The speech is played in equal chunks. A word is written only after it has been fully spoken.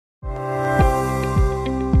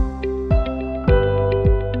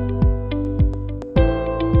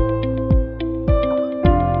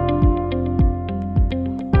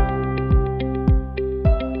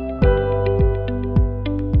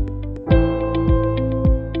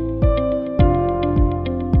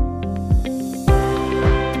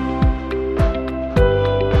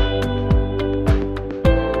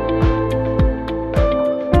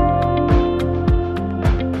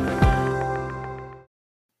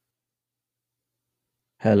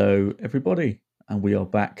Hello, everybody, and we are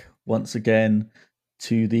back once again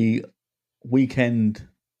to the weekend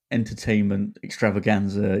entertainment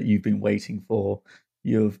extravaganza you've been waiting for.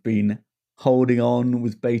 You have been holding on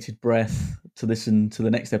with bated breath to listen to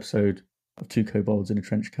the next episode of Two Kobolds in a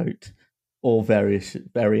Trench Coat, or various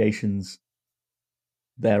variations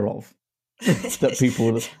thereof that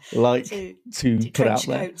people like to put out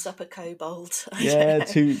there. Coats up a kobold. Yeah,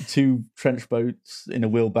 two trench boats in a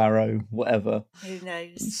wheelbarrow, whatever. Who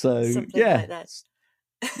knows? So Something like that.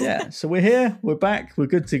 Yeah, so we're here, we're back, we're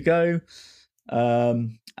good to go.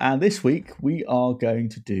 And this week we are going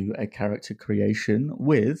to do a character creation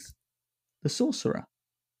with the Sorcerer.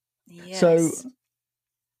 Yes. So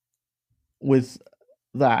with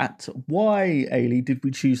that, why, Ailey, did we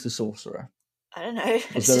choose the Sorcerer? I don't know.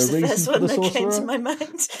 Was there a reason for the Sorcerer? Came to my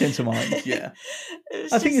mind. Came to mind, yeah.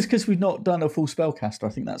 I think it's because we've not done a full spellcaster. I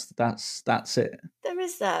think that's it. There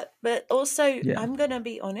is that, but also I'm going to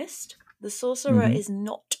be honest. The Sorcerer is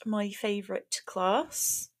not my favourite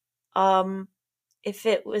class. If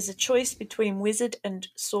it was a choice between Wizard and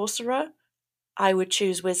Sorcerer, I would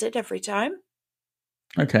choose Wizard every time.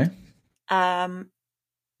 Okay.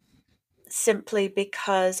 Simply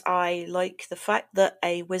because I like the fact that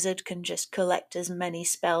a wizard can just collect as many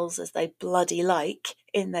spells as they bloody like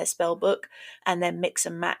in their spell book and then mix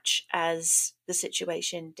and match as the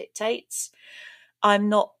situation dictates. I'm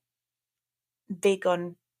not big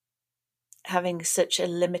on having such a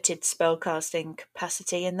limited spellcasting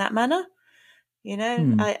capacity in that manner. You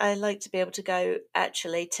know, I like to be able to go,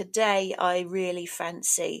 actually, today I really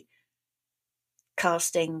fancy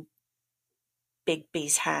casting Big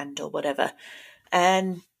B's hand or whatever,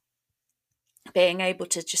 and being able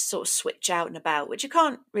to just sort of switch out and about, which you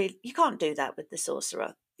can't do that with the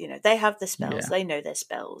Sorcerer. You know, they have the spells, they know their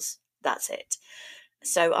spells, that's it.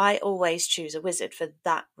 So I always choose a wizard for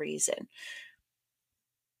that reason.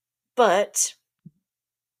 But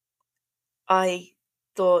I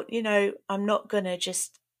thought, you know, I'm not going to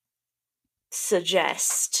just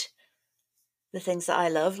suggest the things that I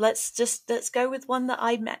love. Let's go with one that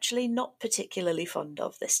I'm actually not particularly fond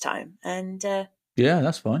of this time. And yeah,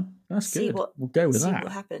 that's fine. That's good. We'll go with that. See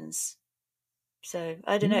what happens. So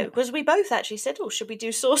I don't know, because we both actually said, "Oh, should we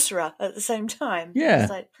do Sorcerer at the same time?"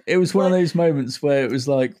 Yeah, it was one of those moments where it was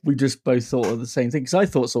like we just both thought of the same thing. Because I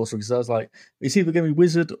thought Sorcerer, because I was like, it's either going to be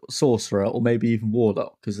Wizard, Sorcerer, or maybe even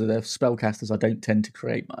Warlock, because they're spellcasters I don't tend to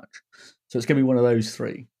create much. So it's going to be one of those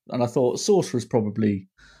three. And I thought Sorcerer is probably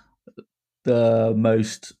the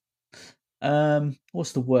most,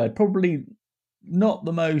 what's the word? Probably not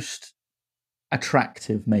the most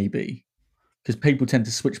attractive, maybe, because people tend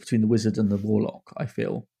to switch between the Wizard and the Warlock. I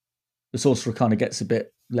feel the Sorcerer kind of gets a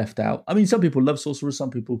bit left out. I mean, some people love Sorcerers, some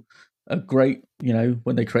people are great, you know,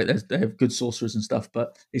 when they create they have good Sorcerers and stuff,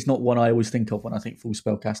 but it's not one I always think of when I think full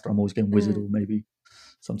spellcaster. I'm always going Wizard or maybe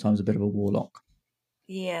sometimes a bit of a Warlock.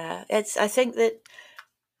 Yeah, I think that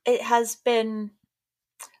it has been.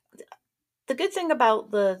 The good thing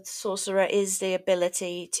about the Sorcerer is the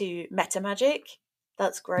ability to meta magic.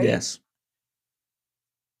 That's great. Yes.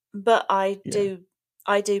 But I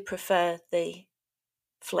do prefer the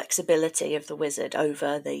flexibility of the Wizard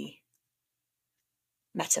over the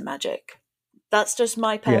meta magic. That's just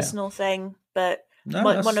my personal thing, but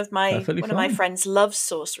one of my friends loves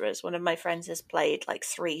Sorcerers. One of my friends has played like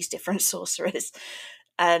 3 different Sorcerers,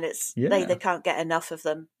 and they can't get enough of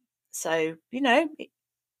them. So, you know,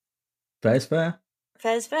 fair's fair.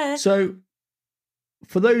 Fair's fair. So,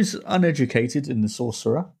 for those uneducated in the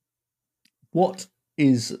Sorcerer, what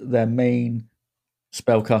is their main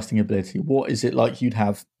spellcasting ability? What is it like? You'd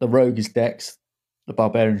have the Rogue is Dex, the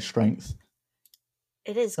Barbarian Strength.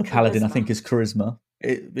 It is the Paladin, I think, is Charisma.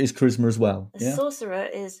 It is Charisma as well. The Sorcerer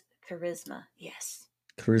is Charisma, yes.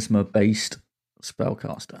 Charisma-based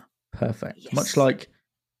spellcaster. Perfect. Yes. Much like,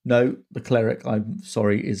 no, the Cleric, I'm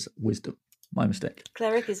sorry, is Wisdom. My mistake.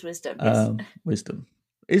 Cleric is Wisdom, yes. Wisdom.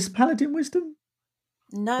 Is Paladin Wisdom?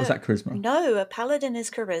 No. Or is that Charisma? No, a Paladin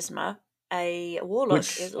is Charisma. A Warlock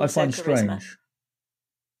is also I find Charisma. Strange.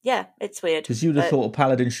 Yeah, it's weird. Because you'd have thought a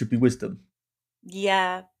Paladin should be Wisdom.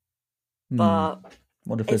 Yeah, but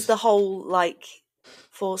it's the whole, like,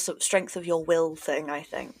 force of strength of your will thing, I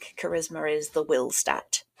think. Charisma is the will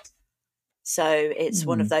stat. So it's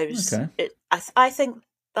one of those. Okay. I think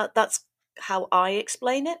that's how I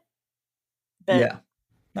explain it. But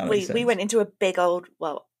we went into a big old,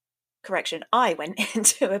 I went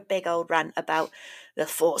into a big old rant about the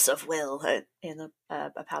force of will in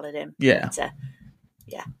a Paladin. Yeah. But,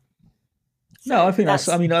 yeah. So no, I think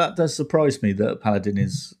that does surprise me that a Paladin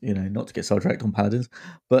is, not to get sidetracked on Paladins,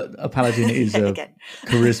 but a Paladin is a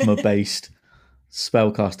charisma-based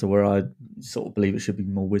spellcaster where I sort of believe it should be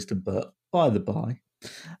more wisdom, but by the by.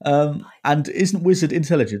 And isn't wizard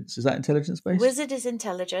intelligence? Is that intelligence based? Wizard is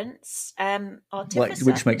intelligence. Like, Artificer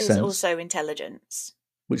which makes is sense. also intelligence.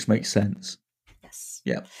 Which makes sense. Yes.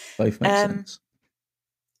 Yeah, both make Um, sense.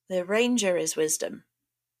 the ranger is wisdom.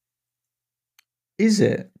 Is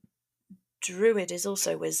it? Druid is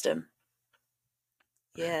also wisdom.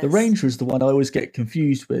 The Yes. ranger is the one I always get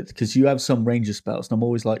confused with because you have some ranger spells, and I'm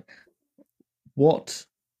always like, what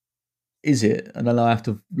is it? And then I have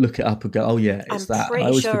to look it up and go, oh yeah, it's I'm that. And I pretty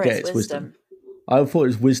always sure forget it's it's wisdom. wisdom. I thought it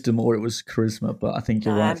was wisdom or it was charisma, but I think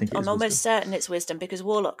No, you're right. I think I'm it's wisdom. almost certain it's wisdom because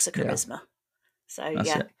warlocks are Yeah, charisma. So that's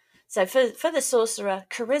yeah. it. So for the sorcerer,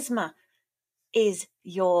 charisma is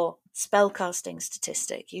your spellcasting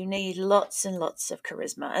statistic. You need lots and lots of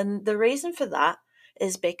charisma. And the reason for that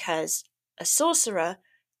is because a sorcerer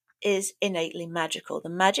is innately magical. The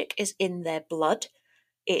magic is in their blood.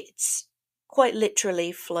 It's quite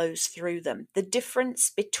literally flows through them. The difference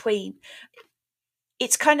between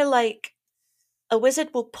it's kind of like a wizard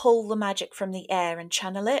will pull the magic from the air and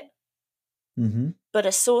channel it, Mm-hmm. but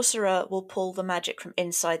a sorcerer will pull the magic from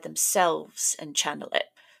inside themselves and channel it.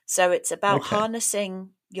 So it's about Okay. harnessing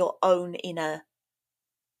your own inner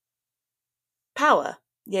power,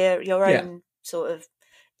 your Yeah. own sort of.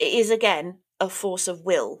 It is again a force of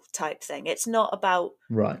will type thing. It's not about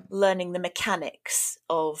Right. learning the mechanics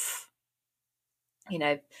of, you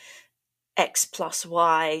know, x plus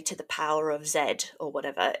y to the power of z or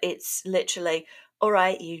whatever. It's literally, all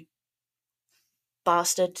right, you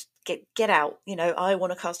bastard, get out. You know, I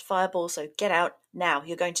want to cast fireball, so get out now.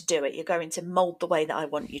 You're going to do it. You're going to mold the way that I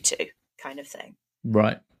want you to, kind of thing.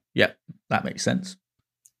 Right. Yeah. That makes sense.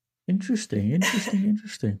 Interesting. Interesting.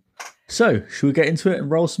 Interesting. So, should we get into it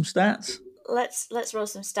and roll some stats? Let's roll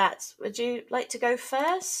some stats. Would you like to go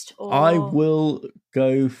first, I or will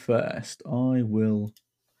go first. I will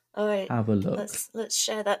all right? have a look. Let's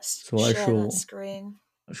share that So screen.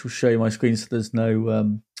 I shall show you my screen so there's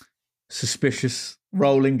no suspicious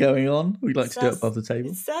rolling going on. We'd like to do it above the It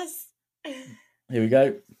table. says. Here we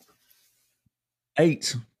go.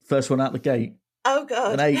 8. First one out the gate. Oh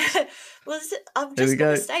God! An 8. Well, I'm Here we just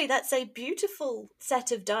going to go. say that's a beautiful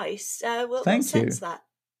set of dice. What Thank set's you. that?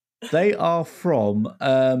 They are from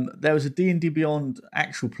there was a D&D Beyond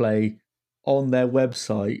actual play on their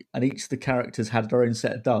website, and each of the characters had their own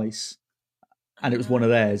set of dice, and it was one of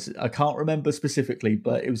theirs. I can't remember specifically,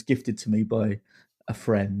 but it was gifted to me by a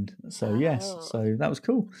friend. So yes, Oh, so that was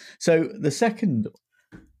cool. So the second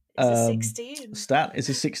it's a 16. stat is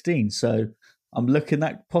a 16. So I'm looking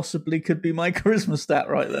that possibly could be my charisma stat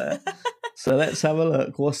right there. So let's have a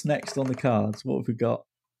look. What's next on the cards? What have we got?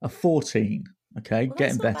 A 14. Okay, Well,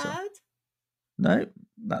 getting that's not better. bad. No,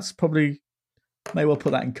 that's probably, may well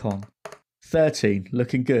put that in con. 13,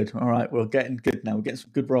 looking good. All right, we're getting good now. We're getting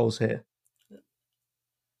some good rolls here.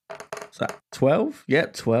 Is that 12?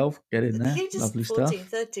 Yep, 12. Get in there. You just Lovely 14, stuff.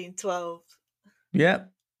 13, 12.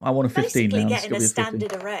 Yep, I want a 15 Basically now. This has getting got a to be a 15.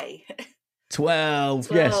 standard array.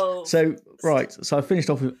 12, yes. 12. So, right, so I finished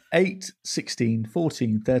off with 8, 16,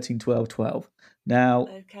 14, 13, 12, 12. Now,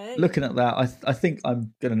 Okay. looking at that, I think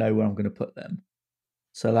I'm going to know where I'm going to put them.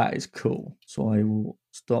 So that is cool. So I will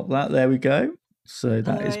stop that. There we go. So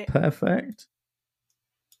that is Alright. perfect.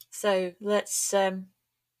 So let's.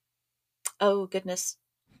 Oh, goodness.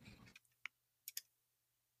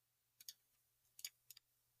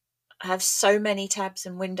 I have so many tabs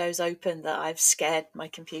and windows open that I've scared my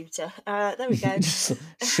computer. There we go. It just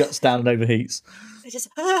shuts down and overheats. It just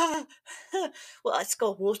well, it's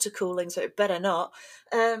got water cooling, so it better not.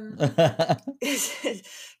 I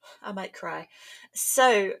might cry.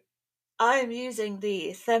 So I'm using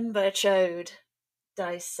the Themba Chode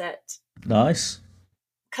dice set. Nice.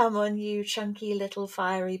 Come on, you chunky little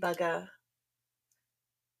fiery bugger.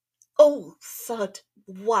 Oh, thud.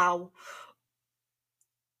 Wow.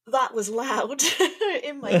 That was loud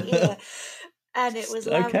in my ear. And it was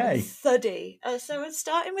loud and Okay. thuddy. So we're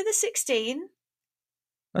starting with a 16.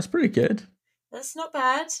 That's pretty good. That's not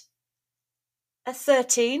bad. A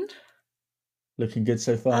 13. Looking good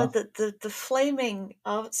so far. The flaming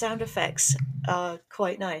sound effects are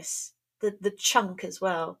quite nice. The chunk as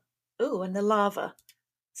well. Ooh, and the lava.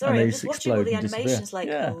 Sorry, they I'm just just watching all explode the and disappear. animations like,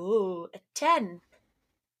 Yeah. ooh, a 10.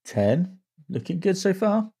 10. Looking good so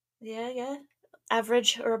far. Yeah.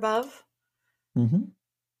 Average or above. Mm-hmm.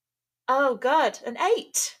 Oh, God, an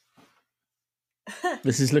 8.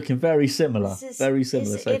 This is looking very similar. Very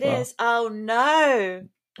similar so it far. is. Oh, no.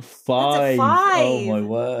 5. That's a 5. Oh, my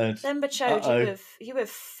word. Themba Chode, you have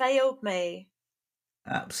failed me.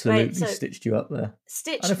 Absolutely Right, so stitched you up there.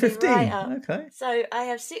 Stitched And a me 15. right up. Okay. So I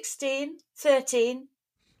have 16, 13,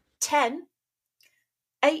 10,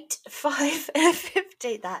 8, 5, and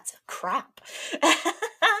 15. That's crap.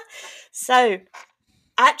 So,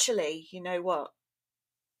 actually, you know what?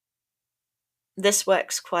 This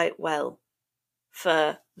works quite well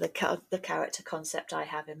for the character concept I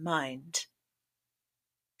have in mind.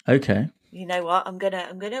 Okay. You know what? I'm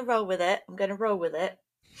gonna roll with it. I'm gonna roll with it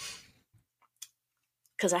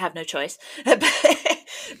because I have no choice. but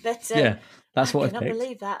Yeah, I that's what I've cannot picked.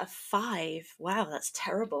 believe that a 5. Wow, that's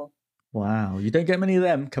terrible. Wow, you don't get many of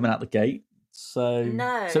them coming out the gate. So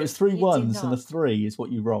No, it's three you do ones and a not. three is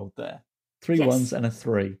what you rolled there. Three ones Yes, and a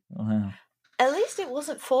three. Wow. at least it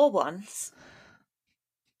wasn't 4 ones.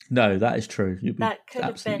 No, that is true. You'd be That could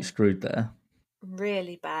have absolutely been screwed there.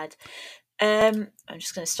 really bad. I'm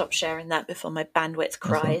just going to stop sharing that before my bandwidth That's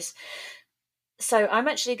right. cries. So I'm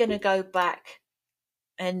actually going to go back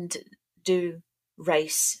and do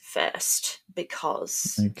race first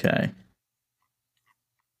because Okay.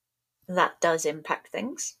 that does impact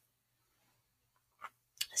things.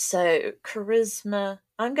 So charisma,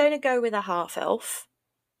 I'm going to go with a half elf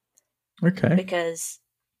Okay. because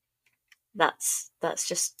that's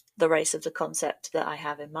just the race of the concept that I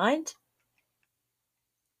have in mind.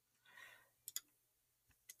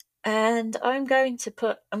 And I'm going to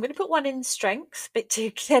put one in strength, but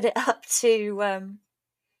to get it up to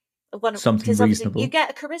one, Something because obviously you reasonable.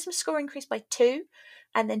 get a charisma score increase by 2,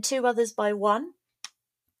 and then 2 others by 1.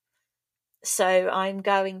 So I'm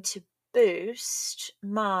going to boost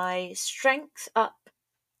my strength up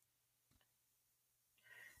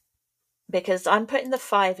because I'm putting the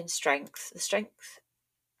 5 in strength. The strength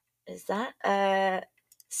is that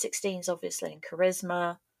 16 is obviously in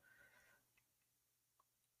charisma.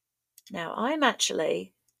 Now I'm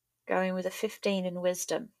actually going with a 15 in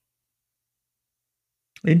wisdom.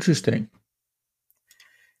 Interesting.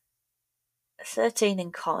 13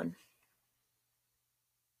 in con.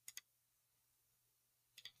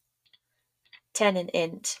 10 in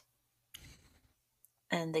int.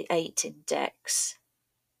 And the 8 in dex.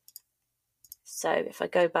 So if I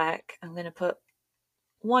go back, I'm going to put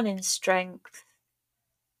 1 in strength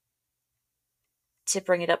to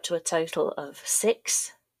bring it up to a total of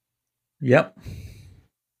 6. Yep.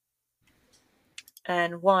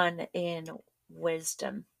 And 1 in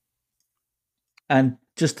wisdom. And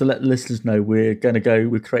just to let the listeners know, we're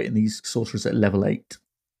creating these sorcerers at level 8, just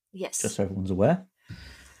Yes. so everyone's aware.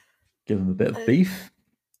 Give them a bit of Uh, beef.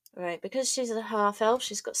 right, because she's a half elf,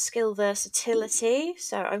 she's got skill versatility.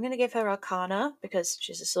 So I'm going to give her Arcana because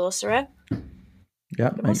she's a sorcerer.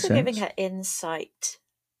 Yep, I'm makes also giving sense. her Insight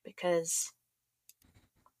because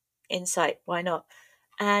Insight, why not?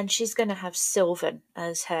 And she's going to have Sylvan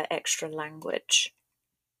as her extra language.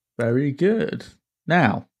 Very good.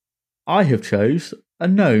 Now, I have chose a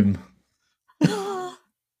gnome. A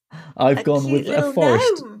I've gone cute with a little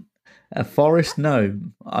forest, gnome. a forest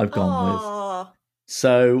gnome. I've gone with. Oh,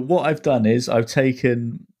 So what I've done is I've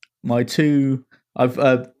taken my two. I've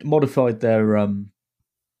modified their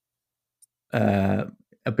uh,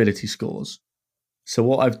 ability scores. So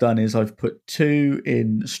what I've done is I've put 2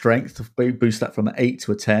 in strength to boost that from an 8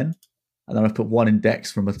 to a 10, and then I've put 1 in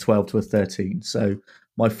dex from a 12 to a 13. So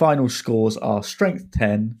my final scores are strength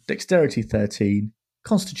 10, dexterity 13,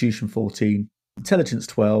 constitution 14, intelligence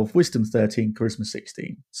 12, wisdom 13, charisma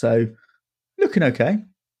 16. So looking okay.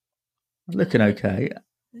 Looking right. okay.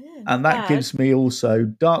 Yeah, And not that bad. gives me also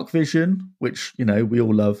dark vision, which, we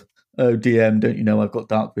all love. Oh, DM, don't you know I've got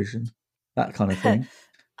dark vision? That kind of thing.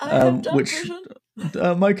 I have dark Which vision.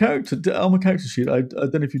 my character on my character sheet, I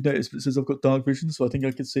don't know if you've noticed, but it says I've got dark vision, so I think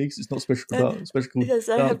I can see because it's not special called Yes,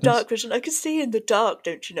 I have darkness. dark vision. I can see in the dark,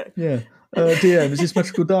 don't you know? Yeah. DM, is this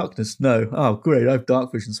magical darkness? No. Oh, great! I have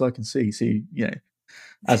dark vision, so I can see. See,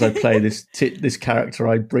 as I play this character,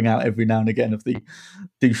 I bring out every now and again of the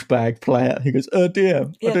douchebag player. He goes,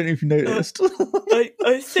 DM, I Yeah. don't know if you Uh, noticed.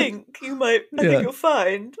 I think you might. I think Yeah. you'll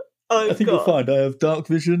find I I've think you'll got. find I have dark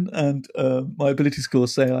vision, and my ability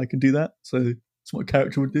scores say I can do that. So that's what a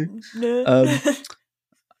character would do. No. Um,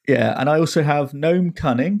 Yeah, and I also have Gnome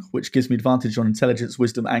Cunning, which gives me advantage on intelligence,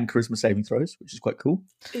 wisdom, and charisma saving throws, which is quite cool.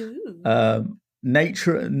 Ooh.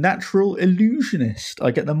 Natural Illusionist. I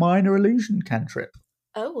get the minor illusion cantrip.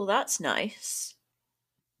 Oh well, that's nice.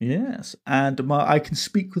 Yes, and I can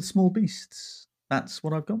speak with small beasts. That's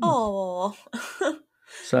what I've gone with. Oh.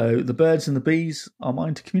 So the birds and the bees are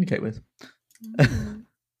mine to communicate with. Mm.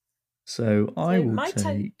 So I So will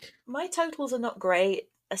take. my totals are not great.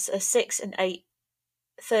 A 6 and 8,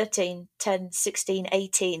 13, 10, 16,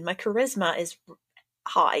 18. My charisma is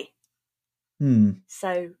high.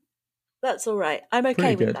 So that's all right. I'm okay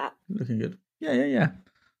Pretty with good. that. Looking good. Yeah.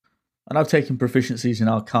 And I've taken proficiencies in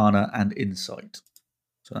Arcana and Insight.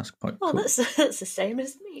 So that's quite Oh, cool. that's the same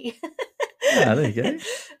as me. There you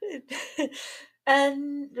go.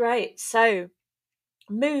 And right, so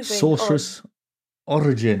moving on. Sorcerer's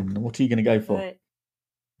Origin. What are you going to go for? Right,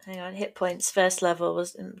 hang on. Hit points first level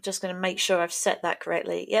was. I'm just going to make sure I've set that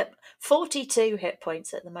correctly. Yep, 42 hit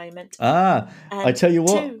points at the moment, I and tell you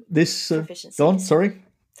what. two This gone. proficiencies. Sorry,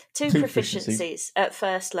 Two two proficiencies. proficiencies at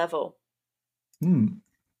first level.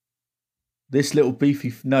 This little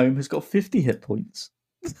beefy gnome has got 50 hit points.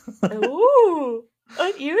 Ooh,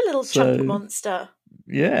 aren't you a little chunky So monster?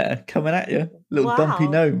 yeah, coming at you, little dumpy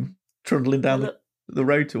Wow. gnome trundling A down look. the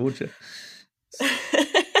road towards you.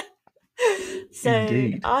 So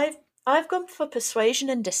Indeed. I've gone for persuasion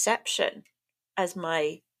and deception as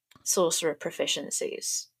my sorcerer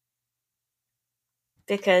proficiencies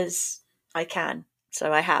because I can.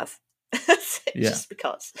 So I have. Yeah. Just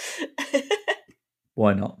because.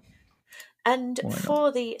 Why not? And Why not?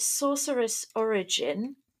 for the sorceress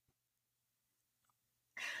origin,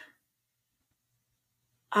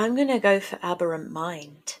 I'm going to go for aberrant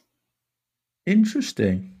mind.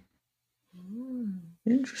 Interesting. Mm.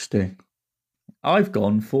 Interesting. I've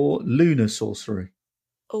gone for lunar sorcery,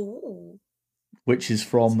 Oh. which is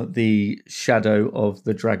from the Shadow of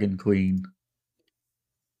the Dragon Queen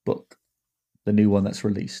book, the new one that's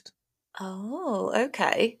released. Oh,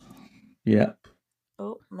 okay. Yeah.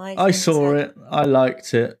 Oh, my I thing's saw had. it. I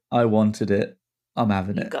liked it. I wanted it. I'm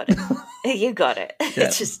having You it. got it. You got it. Yeah.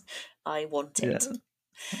 It's just, I want Yeah. it.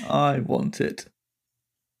 I want it.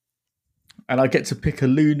 And I get to pick a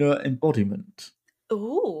lunar embodiment,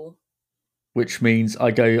 Ooh. which means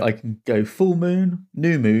I can go full moon,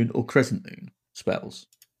 new moon, or crescent moon spells.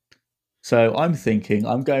 So I'm thinking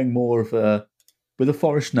I'm going more of a with a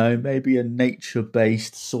forest gnome, maybe a nature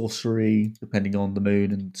based sorcery, depending on the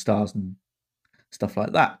moon and stars and stuff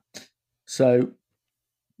like that. So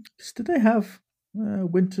did they have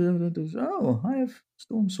winter? Oh, I have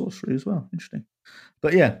storm sorcery as well. Interesting.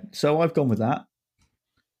 But yeah, so I've gone with that.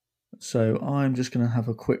 So I'm just going to have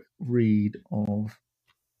a quick read of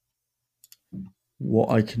what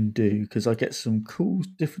I can do because I get some cool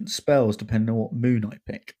different spells depending on what moon I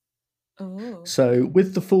pick. Ooh. So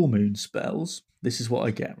with the full moon spells, this is what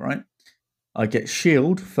I get, right? I get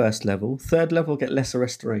shield first level, third level I get lesser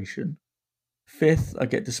restoration, fifth I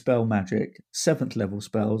get dispel magic, seventh level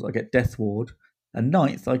spells I get death ward, and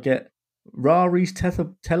ninth I get Rari's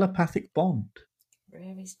telepathic bond,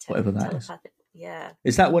 Ruby's whatever that is. telepathic. Yeah.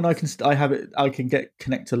 Is that when I can I have it? I can get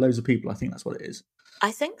connect to loads of people. I think that's what it is.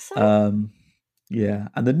 I think so. Yeah,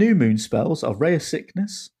 and the new moon spells are Ray of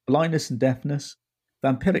Sickness, Blindness and Deafness,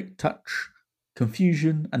 Vampiric Touch,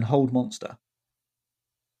 Confusion, and Hold Monster.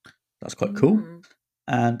 That's quite cool.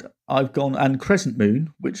 And I've gone and Crescent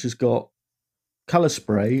Moon, which has got Color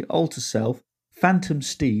Spray, Alter Self, Phantom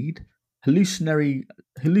Steed, Hallucinatory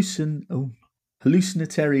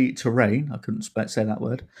Terrain. I couldn't say that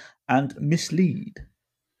word, and Mislead.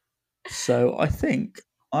 So I think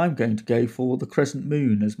I'm going to go for the Crescent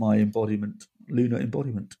Moon as my embodiment, lunar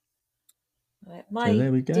embodiment. Right, So my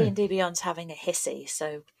there we go. D&D Beyond's having a hissy,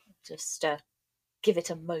 so just give it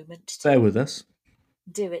a moment to Bear with us.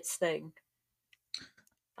 do its thing.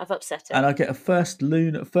 I've upset it. And I get a first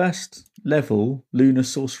level lunar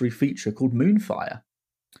sorcery feature called Moonfire.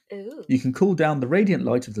 Ooh. You can call down the radiant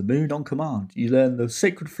light of the moon on command. You learn the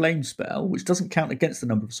Sacred Flame spell, which doesn't count against the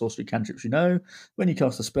number of sorcery cantrips you know. When you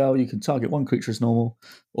cast a spell, you can target one creature as normal,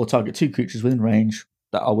 or target two creatures within range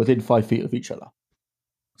that are within 5 feet of each other.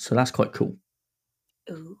 So that's quite cool.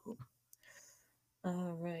 Ooh.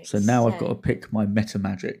 All right. So now I've got to pick my meta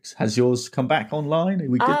magics. Has yours come back online? Are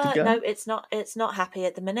we good to go? No, it's not. It's not happy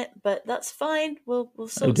at the minute, but that's fine. We'll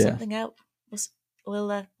sort dear. something out.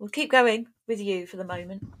 We'll keep going with you for the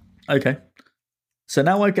moment. Okay. So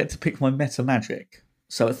now I get to pick my meta magic.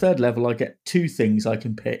 So at third level, I get 2 things I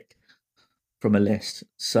can pick from a list.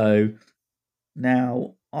 So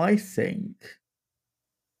now I think.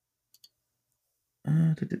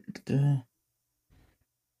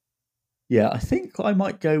 Yeah, I think I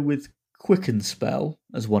might go with Quicken Spell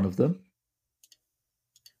as one of them.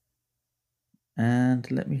 And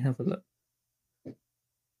let me have a look.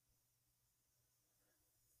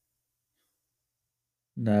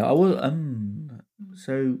 No, I will.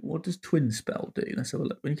 So, what does Twin Spell do? Let's have a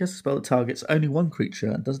look. When you cast a spell that targets only one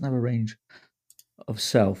creature and doesn't have a range of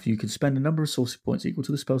self, you can spend a number of sorcery points equal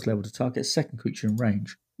to the spell's level to target a second creature in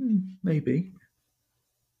range. Maybe.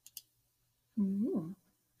 Ooh.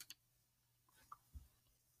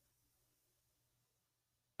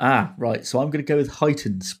 Right. So I'm going to go with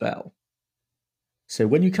Heightened Spell. So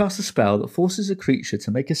when you cast a spell that forces a creature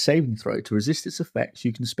to make a saving throw to resist its effects,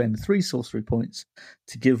 you can spend 3 sorcery points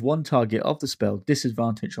to give one target of the spell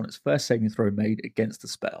disadvantage on its first saving throw made against the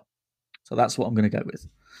spell. So that's what I'm going to go with.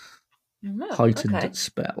 Oh, Heightened okay.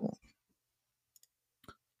 spell.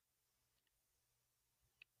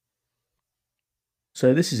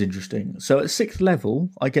 So this is interesting. So at 6th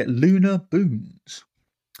level, I get Lunar Boons.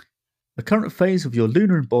 The current phase of your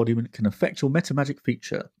lunar embodiment can affect your metamagic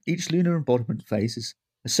feature. Each lunar embodiment phase is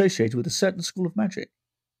associated with a certain school of magic.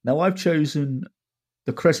 Now I've chosen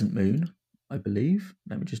the crescent moon, I believe.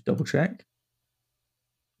 Let me just double check.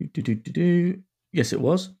 Yes, it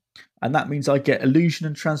was. And that means I get illusion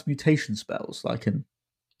and transmutation spells that I can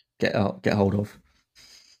get hold of.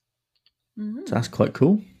 So that's quite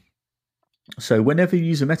cool. So whenever you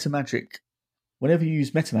use metamagic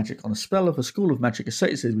on a spell of a school of magic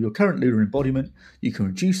associated with your current lunar embodiment, you can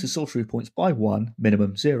reduce the sorcery points by 1,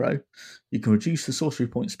 minimum 0. You can reduce the sorcery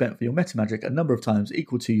points spent for your metamagic a number of times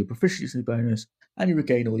equal to your proficiency bonus, and you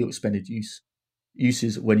regain all your expended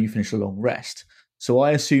uses when you finish a long rest. So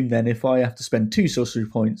I assume then if I have to spend 2 sorcery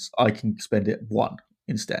points, I can spend it 1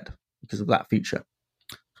 instead because of that feature.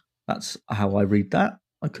 That's how I read that.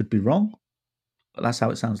 I could be wrong, but that's how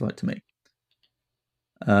it sounds like to me.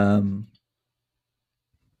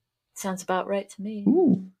 Sounds about right to me.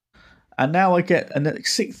 Ooh. And now I get a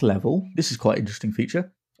 6th level. This is quite an interesting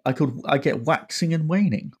feature. I get waxing and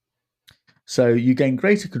waning. So you gain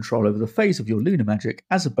greater control over the phase of your lunar magic.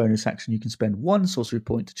 As a bonus action, you can spend 1 sorcery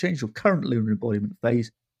point to change your current lunar embodiment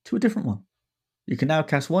phase to a different one. You can now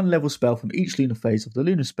cast 1 level spell from each lunar phase of the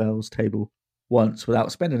lunar spells table once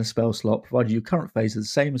without spending a spell slot, provided your current phase is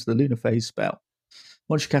the same as the lunar phase spell.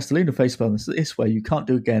 Once you cast a lunar phase spell this way, you can't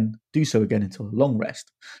do so again until a long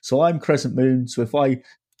rest. So I'm Crescent Moon, so if I,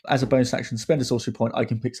 as a bonus action, spend a sorcery point, I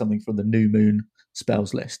can pick something from the New Moon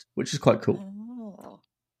spells list, which is quite cool. Oh.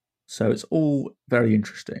 So it's all very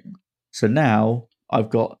interesting. So now I've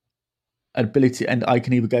got an ability, and I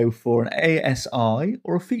can either go for an ASI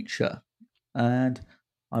or a feature. And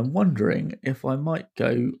I'm wondering if I might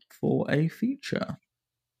go for a feature.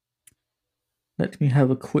 Let me have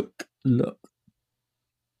a quick look.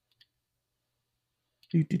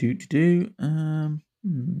 What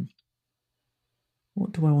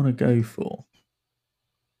do I want to go for?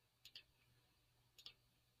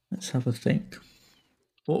 Let's have a think.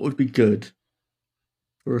 What would be good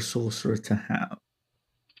for a sorcerer to have?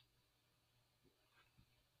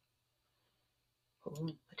 I don't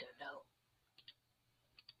know.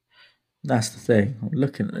 That's the thing. I'm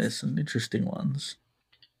looking at this, some interesting ones.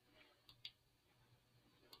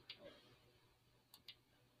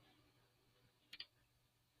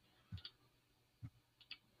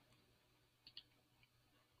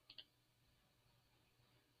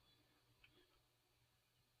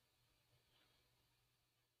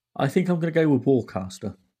 I think I'm going to go with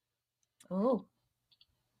Warcaster. Oh.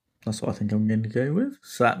 That's what I think I'm going to go with.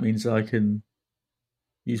 So that means I can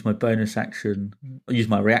use my bonus action, use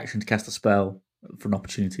my reaction to cast a spell for an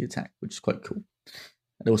opportunity attack, which is quite cool.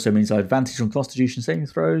 It also means I have advantage on Constitution saving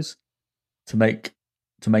throws to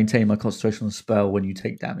maintain my concentration on the spell when you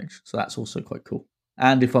take damage. So that's also quite cool.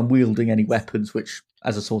 And if I'm wielding any weapons, which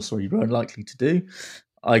as a sorcerer you're unlikely to do,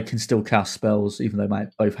 I can still cast spells even though my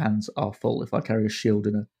both hands are full. If I carry a shield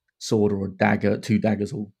and a sword or a dagger, 2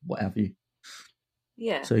 daggers or what have you.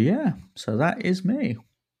 Yeah. So that is me.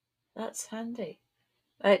 That's handy.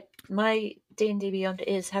 My D&D Beyond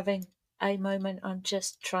is having a moment. I'm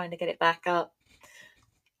just trying to get it back up.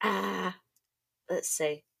 Let's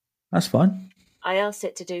see. That's fine. I asked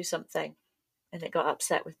it to do something, and it got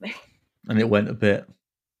upset with me. And it went a bit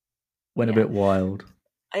wild.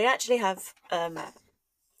 I actually have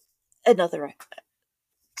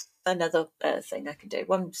another thing I can do.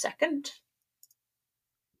 1 second.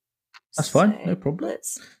 That's fine, no So problem.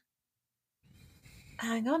 let's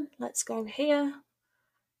hang on. Let's go here,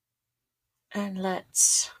 and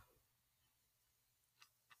let's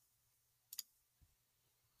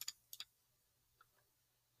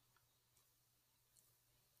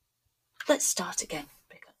start again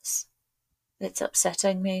because it's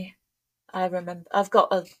upsetting me. I remember I've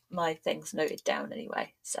got my things noted down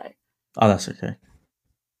anyway. So Oh, that's okay.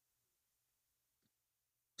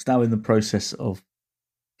 It's now in the process of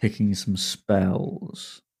picking some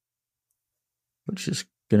spells, which is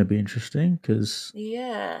going to be interesting because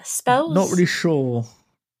yeah, spells. not really sure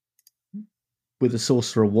with a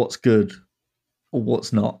sorcerer what's good or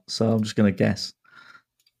what's not. So I'm just going to guess.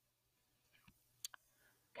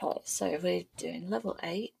 Okay, so we're doing level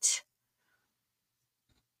 8.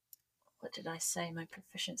 What did I say? My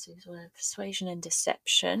proficiencies were persuasion and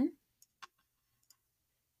deception.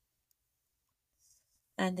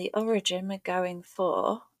 And the origin we're going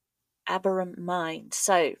for aberrant mind.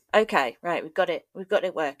 So, okay, right, we've got it. We've got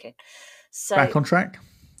it working. So, Back on track.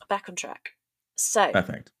 back on track. So,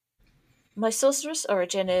 Perfect. my sorceress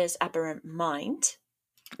origin is aberrant mind,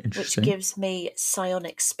 which Interesting. gives me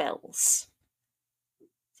psionic spells.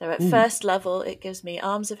 So, at Ooh, first level, it gives me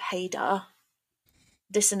Arms of Hadar,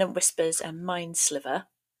 Dissonant Whispers, and Mind Sliver.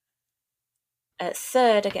 At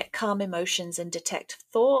third, I get Calm Emotions and Detect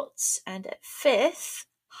Thoughts. And at fifth,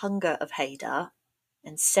 Hunger of Hadar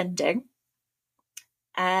and Sending.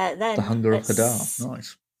 the Then hunger of at Hadar.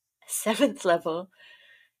 Nice. seventh level,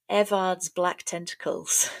 Evard's Black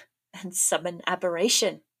Tentacles and Summon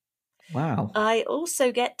Aberration. Wow. I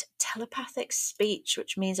also get telepathic speech,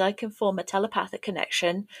 which means I can form a telepathic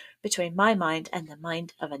connection between my mind and the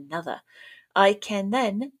mind of another. I can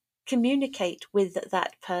then communicate with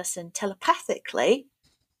that person telepathically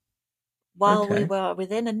while we Okay. were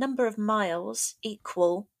within a number of miles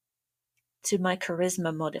equal to my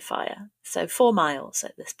charisma modifier. So 4 miles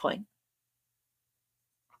at this point.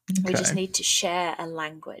 We just Okay. need to share a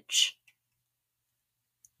language.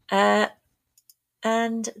 Uh,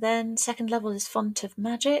 and then second level is Font of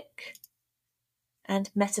Magic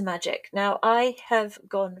and Meta Magic. Now I have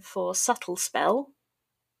gone for Subtle Spell,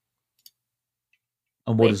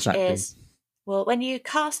 And what does which that do? is, well, when you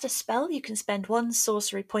cast a spell, you can spend 1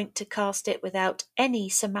 sorcery point to cast it without any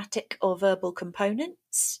somatic or verbal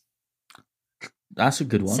components. That's a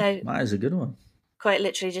good one. So That is a good one. quite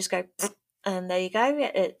literally just go, and there you go.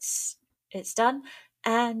 It's done.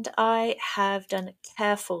 And I have done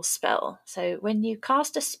Careful Spell. So when you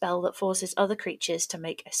cast a spell that forces other creatures to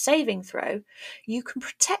make a saving throw, you can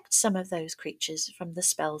protect some of those creatures from the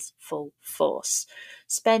spell's full force.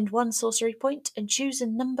 Spend 1 sorcery point and choose a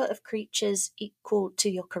number of creatures equal to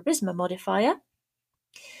your charisma modifier.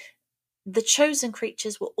 The chosen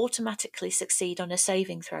creatures will automatically succeed on a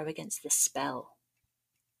saving throw against the spell.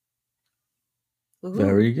 Ooh.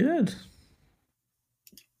 Very good.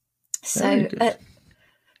 Very So good. at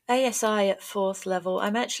ASI at fourth level,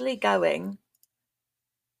 I'm actually going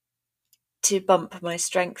to bump my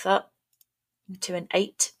strength up to an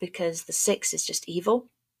 8 because the 6 is just evil.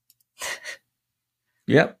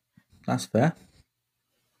 Yep. That's fair.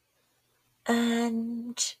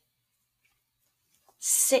 And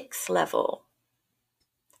sixth level.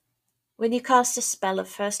 When you cast a spell of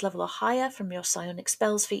first level or higher from your Psionic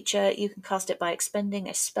Spells feature, you can cast it by expending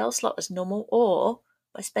a spell slot as normal or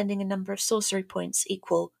by spending a number of sorcery points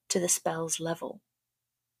equal to the spell's level.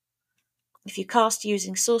 If you cast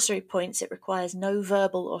using sorcery points, it requires no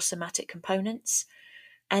verbal or somatic components,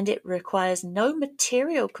 and it requires no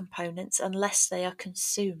material components unless they are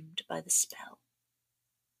consumed by the spell.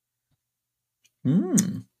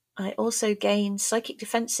 Hmm. I also gain psychic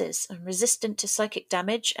defenses and resistant to psychic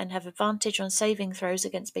damage and have advantage on saving throws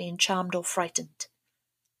against being charmed or frightened.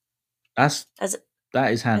 That's As,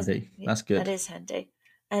 that is as handy. That's That good. is handy.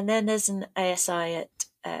 And then there's an ASI at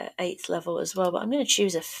 8th level as well, but I'm going to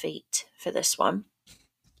choose a feat for this one.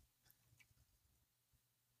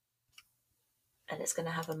 And it's going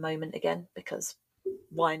to have a moment again because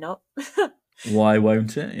why not? Why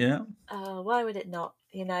won't it? Yeah. Why would it not?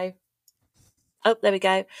 Oh, there we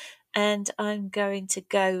go. And I'm going to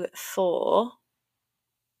go for.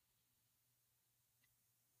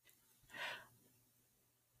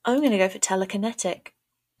 I'm going to go for telekinetic.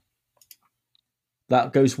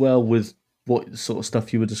 That goes well with what sort of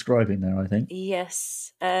stuff you were describing there, I think.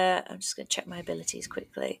 Yes. I'm just going to check my abilities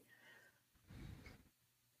quickly.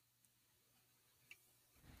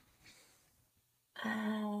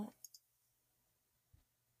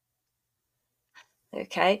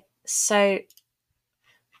 Okay. So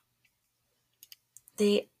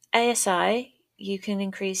the ASI, you can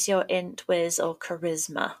increase your int, whiz, or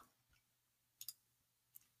charisma.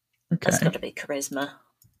 That's Okay. got to be charisma.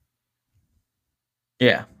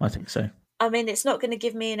 Yeah, I think so. I mean, it's not going to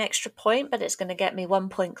give me an extra point, but it's going to get me 1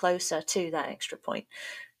 point closer to that extra point.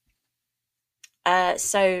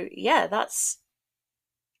 So yeah, that's.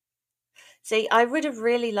 See, I would have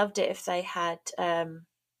really loved it if they had.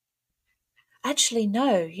 Actually,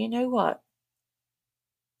 no. You know what?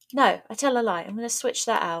 No, I tell a lie. I'm going to switch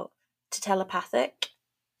that out to telepathic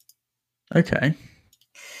Okay.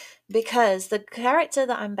 because the character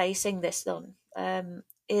that I'm basing this on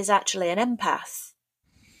is actually an empath.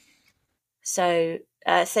 So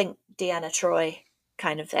think Deanna Troy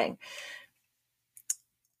kind of thing.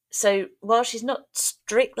 So while she's not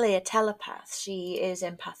strictly a telepath, she is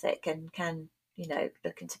empathic and can,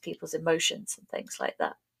 look into people's emotions and things like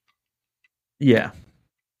that. Yeah.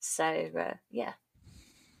 So yeah,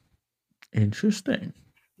 Interesting.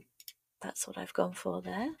 that's what I've gone for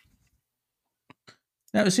there.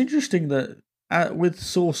 Now it's interesting that with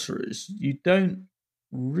sorcerers, you don't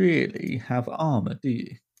really have armor, do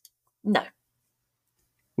you? No,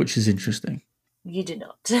 Which is interesting. you do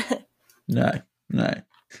not. No, no,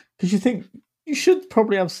 because you think you should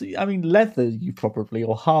probably have. I mean, leather, you probably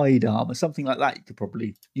or hide armor, something like that.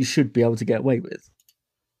 You should be able to get away with.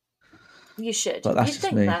 You should. But that's You'd just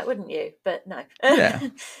think me. that, wouldn't you? But no. Yeah,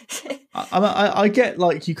 I get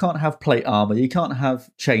like you can't have plate armor, you can't have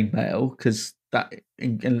chainmail because that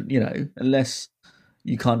unless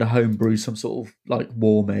you kind of homebrew some sort of like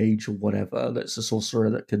war mage or whatever that's a sorcerer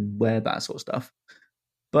that can wear that sort of stuff.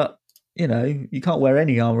 But you can't wear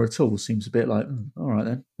any armor at all. Seems a bit like all right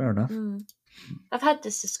then, fair enough. Mm. I've had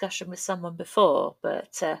this discussion with someone before,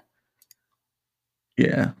 but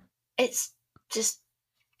Yeah, it's just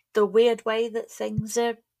the weird way that things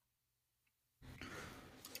are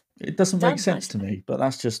it doesn't make done, I sense to suppose. me, but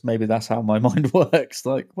that's just maybe that's how my mind works.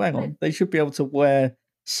 Like, hang on, they should be able to wear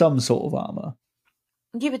some sort of armor.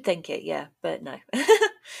 You would think it, yeah, but no.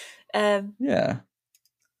 um, Yeah,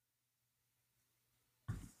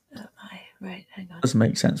 right, hang on. doesn't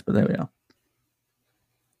make sense, but there we are.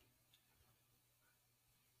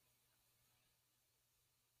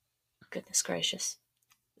 Goodness gracious.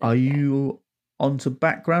 There Are we go. you onto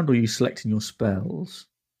background or are you selecting your spells?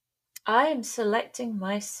 I am selecting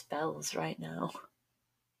my spells right now.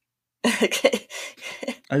 Okay.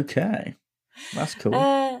 Okay, that's cool.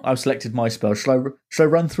 uh, I've selected my spell. Shall I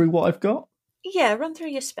run through what I've got? yeah, run through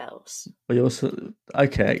your spells.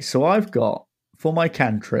 Okay, so I've got for my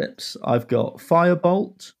cantrips, I've got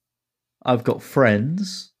Firebolt, I've got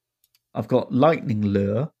Friends, I've got Lightning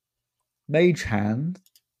Lure, Mage Hand,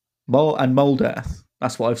 and Moldeath.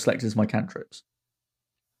 That's what I've selected as my cantrips.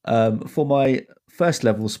 For my first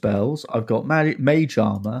level spells, I've got Mage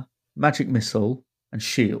Armor, Magic Missile, and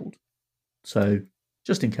Shield. So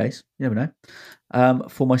just in case, you never know.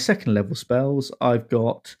 For my second level spells, I've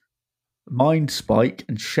got Mind Spike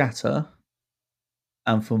and Shatter.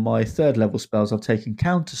 And for my third level spells, I've taken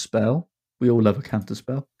Counter Spell. We all love a counter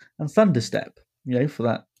spell. And Thunderstep, for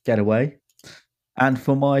that getaway. And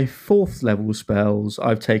for my fourth level spells,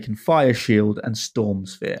 I've taken Fire Shield and Storm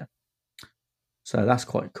Sphere. So that's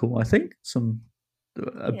quite cool, I think.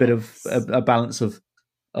 A bit of Yes. a balance of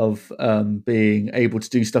being able to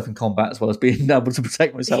do stuff in combat as well as being able to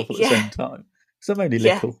protect myself at the Yeah. same time. Because I'm only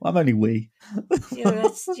Yeah. little. I'm only wee. You're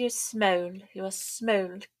small. You're a small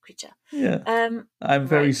creature. Yeah. I'm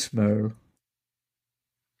very Right. small.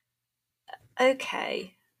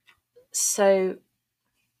 Okay. So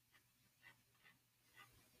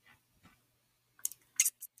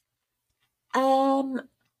um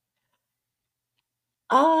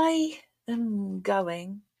I am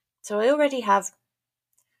going. So I already have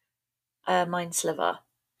Mind Sliver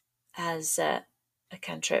as a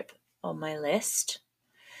cantrip on my list.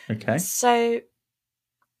 Okay. So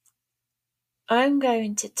I'm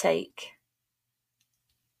going to take.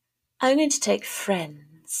 I'm going to take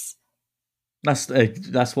Friends.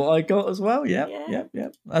 That's what I got as well. Yeah, Yeah. yeah, yeah.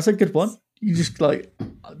 That's a good one. You just like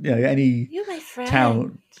any You're my friend.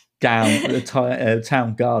 town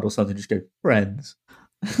town guard or something. Just go friends.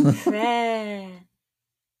 Friend.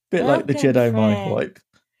 Bit like the Welcome, Jedi mind friend. wipe.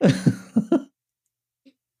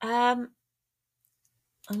 Um,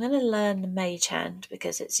 I'm going to learn the Mage Hand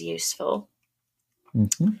because it's useful.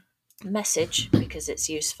 Mm-hmm. Message because it's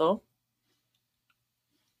useful.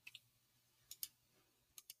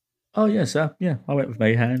 Oh yes, yeah. I went with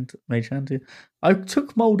Mage Hand. Yeah. I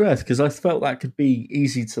took Mold Earth because I felt that could be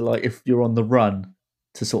easy to like if you're on the run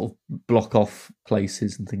to sort of block off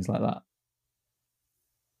places and things like that.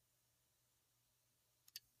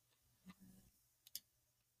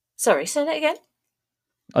 Sorry, say that again.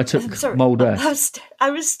 I I'm took sorry. Mold Earth. I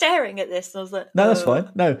was staring at this and I was like, No, that's fine.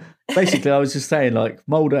 No, basically, I was just saying like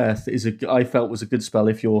Mold Earth I felt was a good spell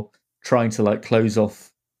if you're trying to like close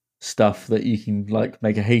off stuff that you can like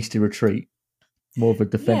make a hasty retreat. More of a Yeah,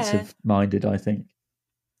 defensive minded, I think.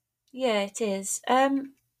 yeah, it is.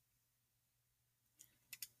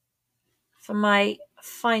 For my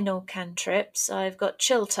final cantrips, I've got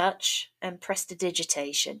Chill Touch and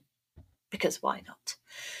Prestidigitation because why not?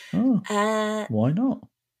 Oh, Uh, why not?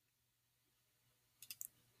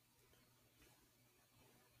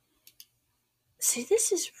 See,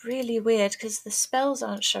 this is really weird because the spells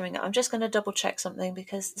aren't showing up. I'm just going to double check something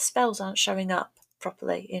because the spells aren't showing up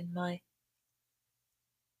properly in my.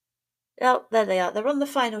 Oh, there they are. They're on the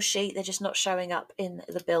final sheet. They're just not showing up in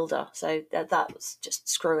the builder. So that was just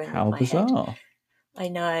screwing with How my head. bizarre! I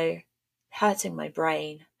know, hurting my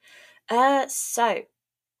brain. So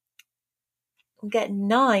we get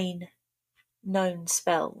 9 known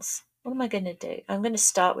spells. What am I going to do? I'm going to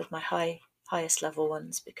start with my highest level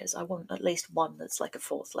ones because I want at least one that's like a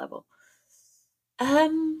 4th level.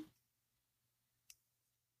 Um.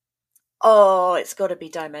 Oh, it's got to be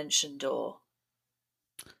Dimension Door.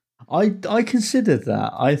 I considered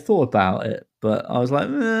that. I thought about it, but I was like,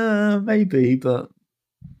 maybe, but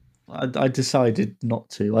I decided not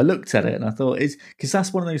to. I looked at it and I thought it's because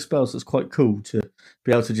that's one of those spells that's quite cool to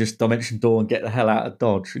be able to just Dimension Door and get the hell out of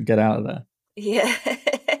dodge and get out of there. Yeah.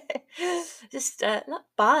 Just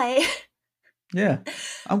bye. Yeah,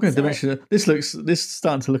 I'm going to So Dimension. This is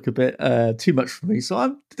starting to look a bit too much for me, so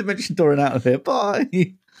I'm Dimension Dooring out of here. Bye.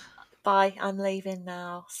 bye. I'm leaving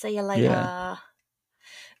now. See you Yeah.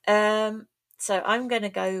 later. Um. So I'm going to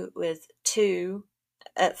go with 2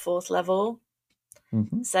 at 4th level.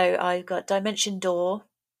 Hmm. So I've got Dimension Door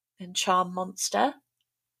and Charm Monster.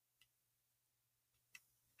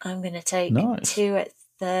 I'm going to take Nice. 2 at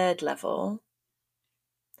 3rd level.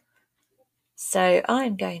 So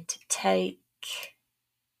I'm going to take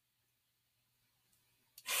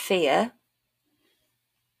Fear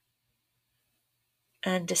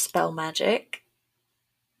and Dispel Magic.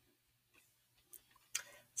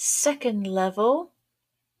 2nd level,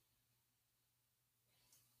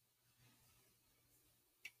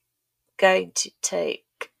 going to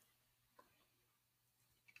take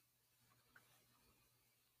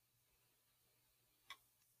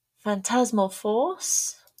Phantasmal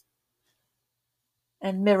Force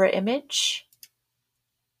and Mirror Image.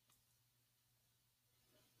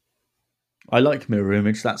 I like Mirror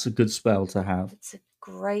Image. That's a good spell to have. It's a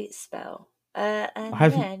great spell. I And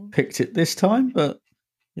haven't then, picked it this time, but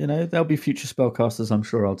there'll be future spellcasters. I'm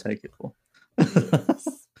sure I'll take it for. yes.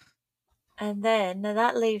 And then now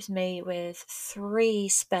that leaves me with 3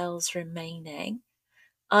 spells remaining.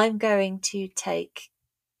 I'm going to take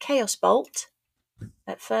Chaos Bolt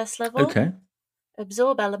at 1st level, Okay.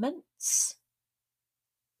 Absorb Elements,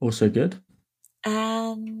 Also good.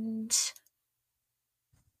 and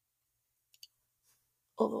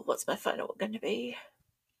oh, what's my final one going to be?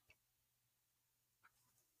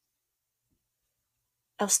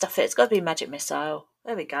 Oh, stuff it. It's got to be Magic Missile.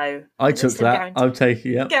 There we go. I At took least I'm that. I'll take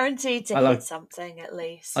it. Yep. guaranteed to I hit like. something at I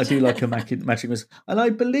least. do like a magic missile, and I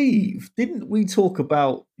believe didn't we talk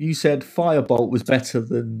about? You said Firebolt was better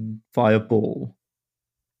than Fireball.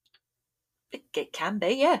 It can be,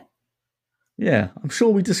 yeah. Yeah, I'm sure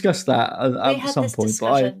we discussed that We at had some this point.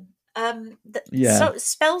 But I, discussion. yeah, So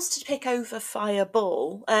spells to pick over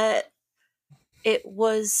Fireball. It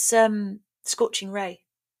was Scorching Ray.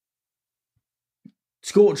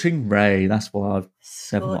 Scorching Ray. That's why I've.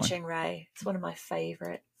 Never mind. Scorching Ray. It's one of my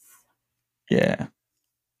favourites. Yeah.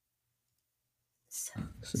 So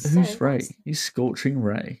So who's that's Ray? He's Scorching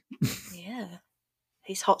Ray. yeah.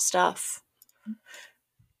 He's hot stuff.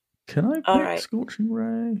 Can I All pick right. Scorching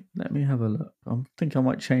Ray? Let me have a look. I think I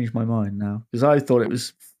might change my mind now because I thought it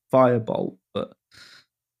was Firebolt, but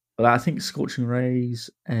I think Scorching Ray's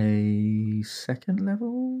a second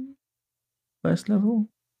level, first level.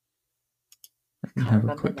 Let me Can't have a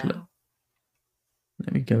remember quick look. now.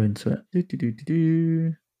 Let me go into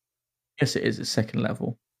it. Yes, it is a second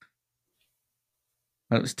level.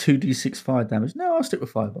 And it's 2d6 fire damage. No, I'll stick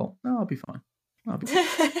with Firebolt. No, I'll be fine.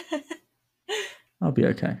 I'll be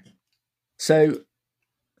okay. So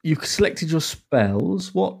you've selected your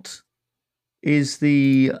spells. What is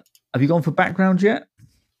the? Have you gone for background yet?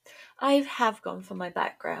 I have gone for my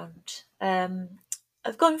background.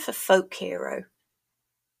 I've gone for folk hero.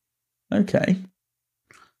 Okay.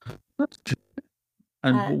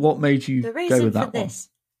 And what made you The go reason with for that one? this,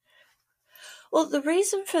 well, the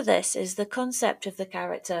reason for this is the concept of the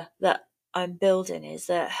character that I'm building is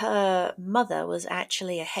that her mother was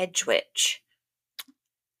actually a hedge witch.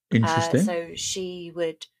 Interesting.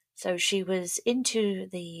 So she was into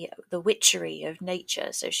the witchery of nature.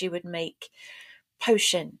 So she would make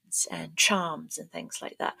potions and charms and things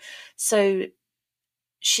like that. So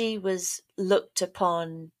she was looked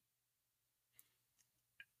upon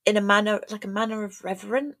in a manner like a manner of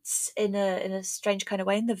reverence in a strange kind of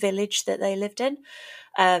way in the village that they lived in.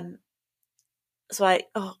 It's like,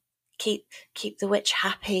 oh, keep the witch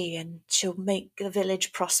happy and she'll make the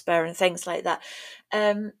village prosper and things like that.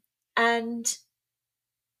 And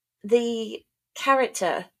the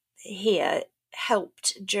character here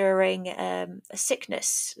helped during a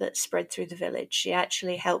sickness that spread through the village. She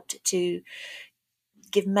actually helped to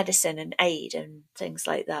give medicine and aid and things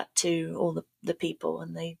like that to all the people,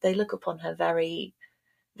 and they look upon her very,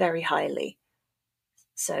 very highly.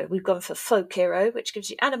 So we've gone for folk hero, which gives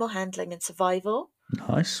you animal handling and survival,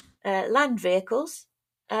 Nice. land vehicles,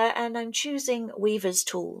 and I'm choosing weaver's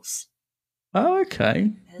tools Oh,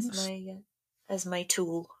 okay. as my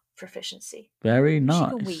tool proficiency. Very She can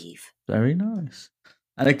nice. weave. Very nice.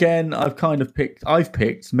 And again, I've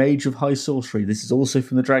picked Mage of High Sorcery. This is also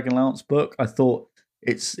from the Dragonlance book. I thought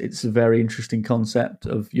it's a very interesting concept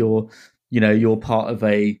of you're part of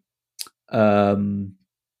an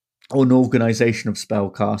organization of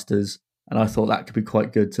spellcasters, and I thought that could be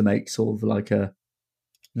quite good to make sort of like a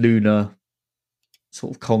lunar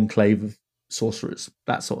sort of conclave of sorcerers,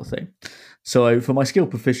 that sort of thing. So for my skill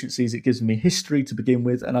proficiencies, it gives me history to begin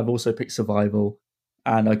with, and I've also picked survival,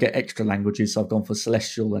 and I get extra languages. So I've gone for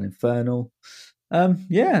celestial and infernal.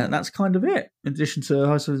 Yeah, and that's kind of it. In addition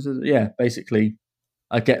to basically,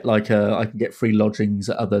 I can get free lodgings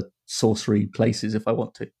at other sorcery places if I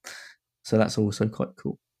want to. So that's also quite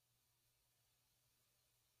cool.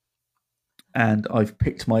 And I've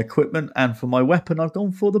picked my equipment, and for my weapon, I've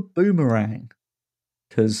gone for the boomerang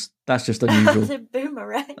because that's just unusual. The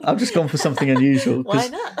boomerang. I've just gone for something unusual. Why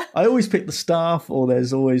not? I always pick the staff, or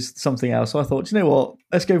there's always something else. So I thought, you know what?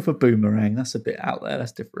 Let's go for boomerang. That's a bit out there.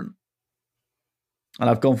 That's different. And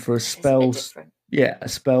I've gone for a spell. A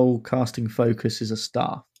spell casting focus is a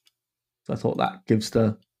staff. So I thought that gives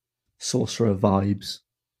the sorcerer vibes.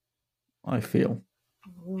 I feel.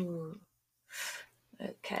 Ooh.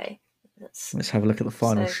 Okay. Let's have a look at the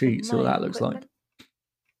final sheet. See what that looks like.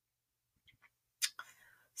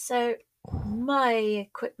 So my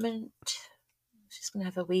equipment, she's going to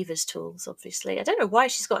have her weaver's tools, obviously. I don't know why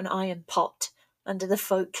she's got an iron pot under the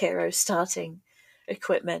folk hero starting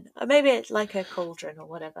equipment. Or maybe it's like a cauldron or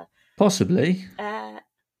whatever. Possibly.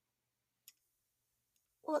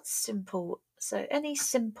 What's simple? So any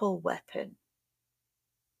simple weapon.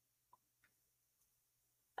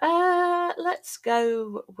 Let's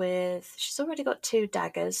go with, she's already got 2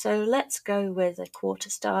 daggers, so let's go with a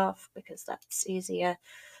quarterstaff because that's easier.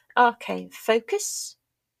 Arcane focus.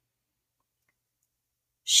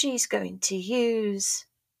 She's going to use,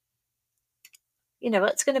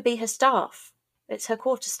 it's going to be her staff. It's her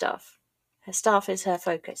quarterstaff. Her staff is her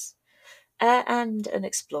focus. And an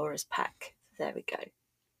explorer's pack. There we go.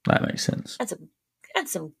 That makes sense. And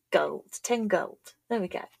some gold. 10 gold. There we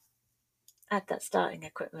go. Add that starting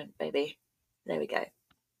equipment, baby. There we go.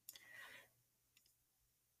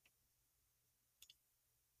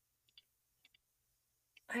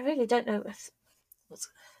 I really don't know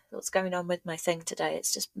what's going on with my thing today.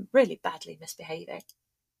 It's just really badly misbehaving.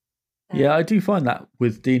 Yeah, I do find that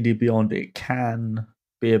with D&D Beyond, it can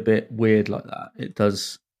be a bit weird like that. It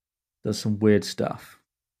does some weird stuff.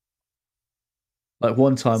 Like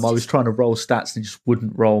one time I was trying to roll stats and it just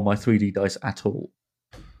wouldn't roll my 3D dice at all.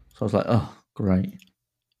 So I was like, oh, great.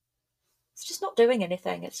 It's just not doing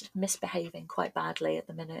anything. It's just misbehaving quite badly at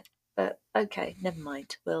the minute. But okay, never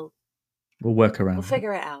mind. We'll work around it. We'll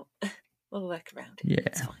figure it out. We'll work around it. Yeah.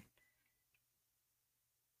 It's fine.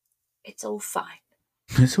 It's all fine.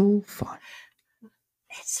 It's all fine.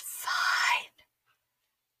 It's fine.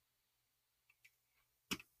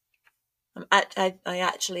 I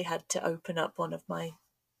actually had to open up one of my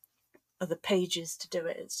other pages to do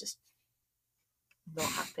it. It's just not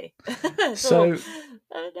happy. So,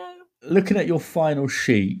 oh no. Looking at your final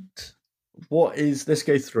sheet, let's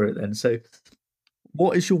go through it then. So,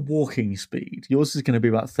 what is your walking speed? Yours is going to be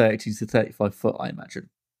about 30 to 35 foot, I imagine,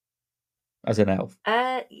 as an elf.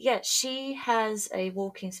 Yeah, she has a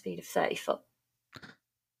walking speed of 30 foot.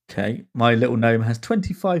 Okay, my little gnome has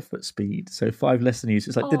 25 foot speed, so 5 less than you. So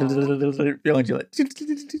it's like behind you, like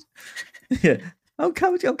yeah. I'm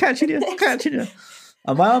catching you.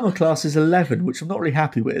 And my armor class is 11, which I'm not really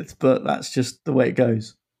happy with, but that's just the way it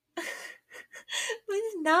goes.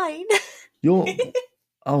 Mine's 9.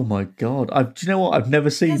 Oh my god! Do you know what? I've never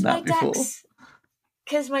seen that before.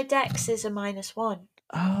 Because my dex is a -1.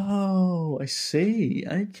 Oh, I see.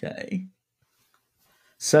 Okay.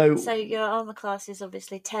 So your armor class is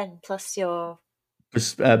obviously 10 plus your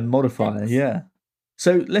modifier, dex. Yeah.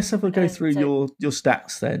 So let's have a go through your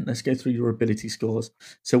stats then. Let's go through your ability scores.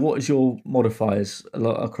 So what is your modifiers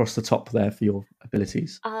across the top there for your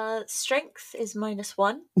abilities? Strength is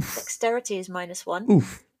 -1. Oof. Dexterity is -1.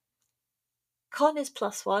 Oof. Con is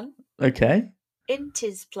 +1. Okay. Int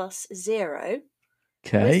is +0.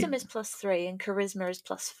 Okay. Wisdom is +3 and charisma is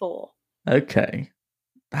 +4. Okay.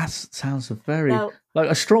 That sounds like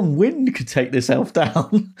a strong wind could take this elf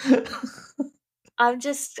down. I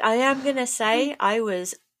am going to say I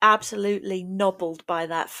was absolutely nobbled by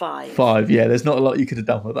that 5. 5, yeah. There's not a lot you could have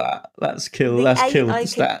done with that. That's killed the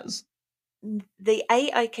stats. The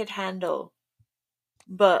 8 I could handle,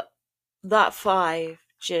 but that 5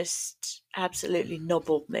 just absolutely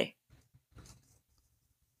nobbled me.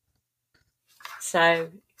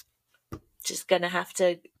 So, just going to have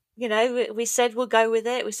to, we said we'll go with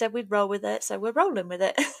it. We said we'd roll with it, so we're rolling with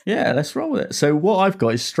it. Yeah, let's roll with it. So what I've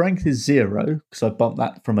got is strength is 0 because I bumped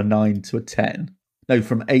that from a 9 to a 10. No,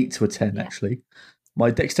 from 8 to a 10 Yeah. actually.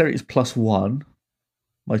 My dexterity is +1.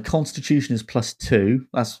 My constitution is +2.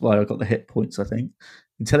 That's why I got the hit points, I think.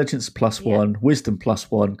 Intelligence +1, wisdom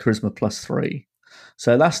 +1, charisma +3.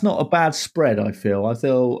 So that's not a bad spread, I feel. I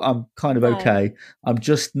feel I'm kind of okay. I'm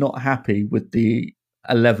just not happy with the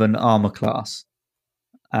 11 armor class.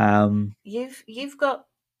 You've got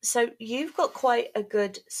quite a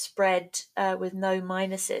good spread with no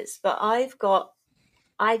minuses, but I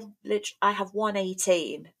have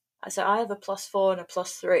 118, so I have a +4 and a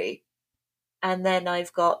 +3, and then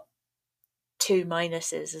I've got 2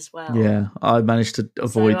 minuses as well. Yeah, I managed to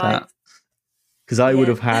avoid that because I would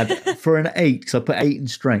have had for an 8. Because I put 8 in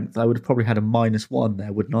strength, I would have probably had a -1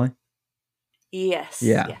 there, wouldn't I? Yes.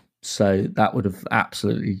 Yeah. So that would have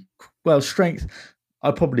absolutely strength.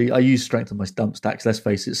 I use strength on my stump stacks. Let's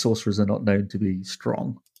face it, sorcerers are not known to be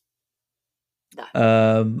strong.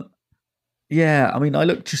 No. Yeah, I mean,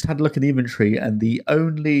 just had a look at the inventory, and the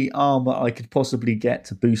only armor I could possibly get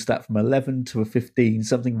to boost that from 11 to a 15,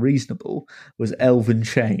 something reasonable, was Elven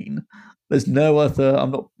Chain. There's no other.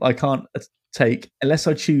 I can't take unless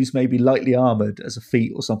I choose maybe lightly armored as a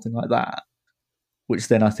feat or something like that, which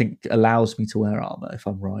then I think allows me to wear armor if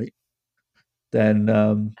I'm right. Then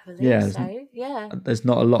I believe so. Yeah. There's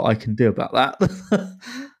not a lot I can do about that.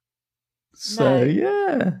 So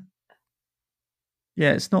no.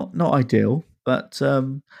 yeah, it's not ideal. But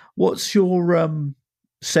what's your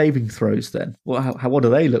saving throws then? What do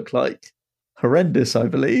they look like? Horrendous, I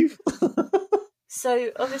believe.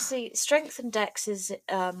 So obviously, strength and dex is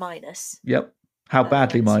minus. Yep. How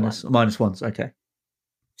badly minus? -1s. Okay.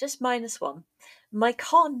 Just -1. My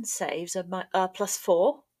con saves are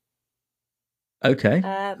 +4. Okay.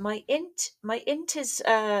 My int is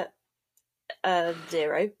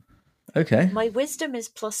 0. Okay. My wisdom is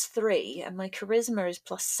 +3, and my charisma is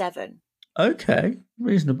 +7. Okay,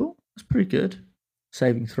 reasonable. That's pretty good.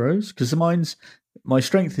 Saving throws, because my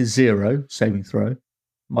strength is 0 saving throw.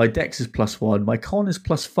 My dex is +1. My con is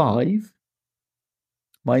 +5.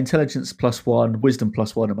 My intelligence +1, wisdom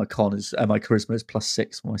 +1, and my charisma is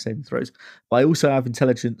 +6 for my saving throws. But I also have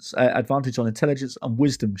intelligence advantage on intelligence and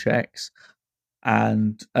wisdom checks,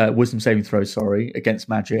 and wisdom saving throws. Sorry, against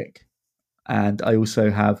magic, and I also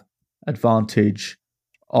have advantage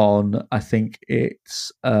on. I think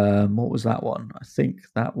it's what was that one? I think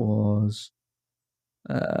that was.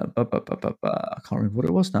 I can't remember what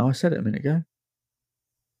it was now. I said it a minute ago.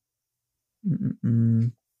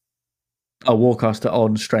 Warcaster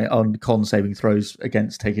on con saving throws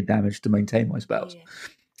against taking damage to maintain my spells. Yeah.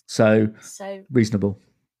 So reasonable.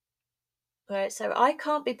 Right, so I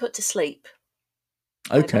can't be put to sleep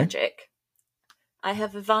by magic. I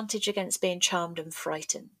have advantage against being charmed and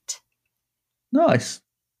frightened. Nice.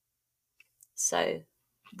 So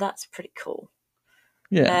that's pretty cool.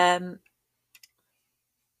 Yeah.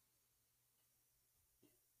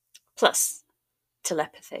 Plus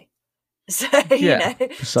telepathy. So,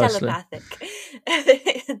 telepathic.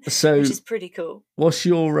 So, which is pretty cool. What's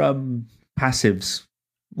your passives?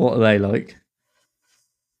 What are they like?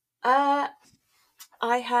 I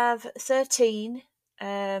have 13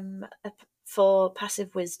 for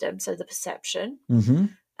passive wisdom, so the perception. Mm-hmm.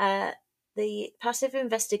 The passive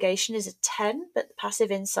investigation is a 10, but the passive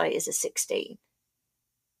insight is a 16.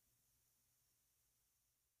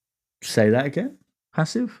 Say that again.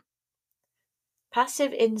 Passive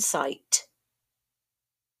insight.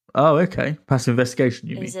 Oh, okay. Passive investigation.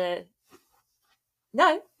 You mean?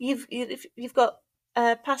 No, you've got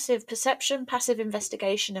passive perception, passive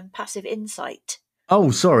investigation, and passive insight.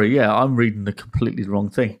 Oh, sorry. Yeah, I'm reading the completely wrong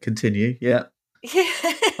thing. Continue. Yeah.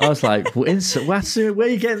 I was like, where are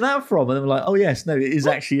you getting that from? And they were like, oh yes, no, it is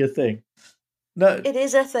actually a thing. No, it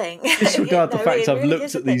is a thing. Disregard the fact I've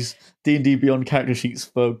looked at these D&D Beyond character sheets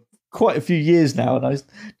for quite a few years now, and I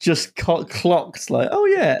just clocked like, oh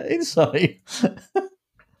yeah, insight.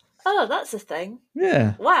 Oh, that's a thing.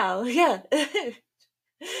 Yeah. Wow. Yeah.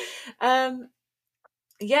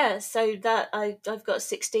 Yeah. So that I've got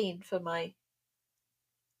 16 for my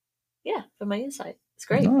insight. It's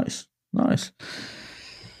great. Nice.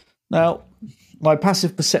 Now, my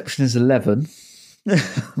passive perception is 11.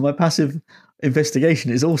 My passive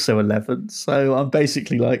investigation is also 11. So I'm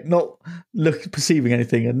basically like not perceiving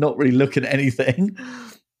anything and not really looking at anything.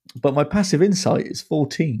 But my passive insight is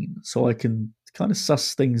 14, so I can kind of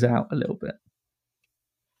suss things out a little bit.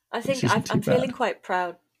 I think I'm feeling quite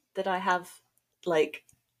proud that I have like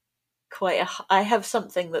I have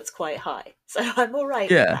something that's quite high, so I'm all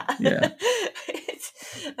right. Yeah, with that.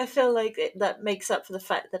 I feel like that makes up for the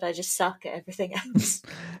fact that I just suck at everything else.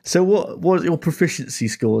 So what are your proficiency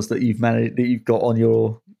scores that you've managed that you've got on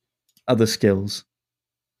your other skills?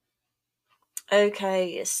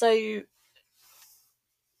 Okay, so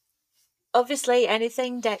obviously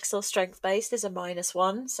anything dex or strength based is a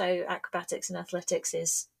 -1. So acrobatics and athletics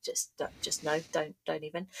is just no, don't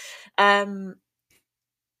even.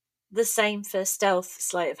 The same for stealth,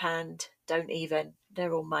 sleight of hand, don't even.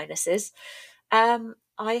 They're all minuses.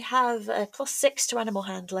 I have a +6 to animal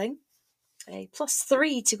handling, a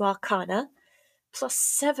 +3 to arcana,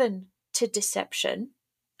 +7 to deception.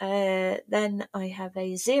 Then I have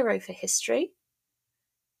a 0 for history,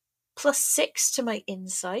 +6 to my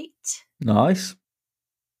insight, Nice.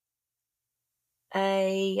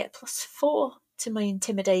 a +4 to my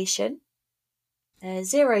intimidation, a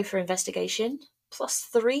 0 for investigation,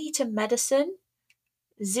 +3 to medicine,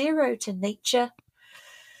 0 to nature,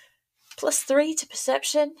 +3 to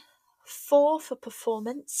perception, 4 for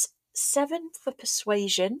performance, 7 for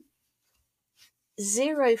persuasion,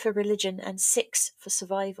 0 for religion, and 6 for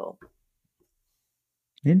survival.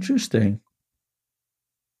 Interesting.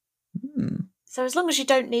 Hmm. So as long as you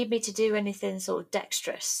don't need me to do anything sort of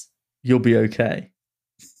dexterous, You'll be okay.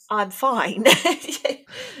 I'm fine.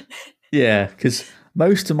 Yeah, because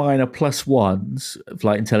most of mine are +1s of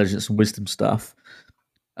like intelligence and wisdom stuff.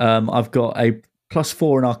 I've got a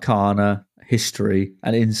 +4 in Arcana, History,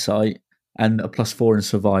 and Insight, and a +4 in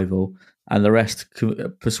Survival, and the rest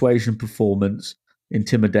Persuasion, Performance,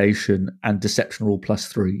 Intimidation, and Deception are all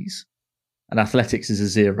 +3s, and Athletics is a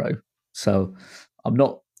 0. So I'm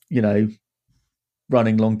not,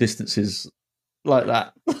 running long distances like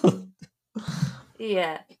that.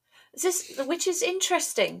 Yeah. Which is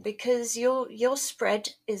interesting because your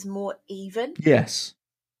spread is more even, Yes,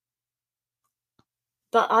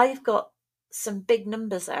 but I've got some big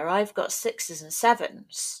numbers there. I've got 6s and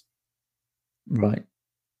 7s right.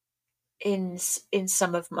 in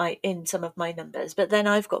some of my numbers, but then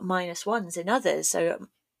I've got -1s in others. So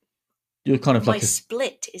You're kind of my like a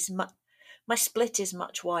split is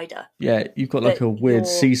much wider. yeah. You've got like But a weird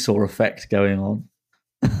seesaw effect going on.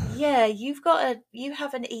 yeah, you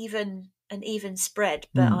have an even spread,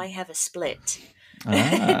 but Mm. I have a split.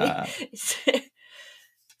 Ah,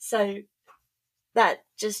 So that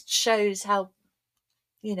just shows how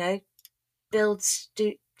you know builds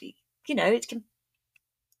do it can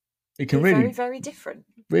it can be very really, very different.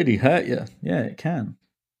 really hurt you. Yeah, it can.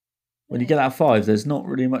 When you get Yeah. that 5, there's not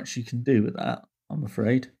really much you can do with that. I'm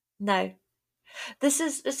afraid. No, this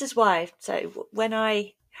is why. So when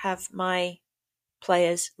I have my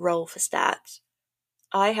players roll for stats,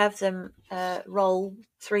 I have them roll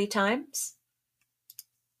 3 times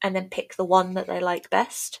and then pick the one that they like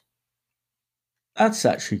best. That's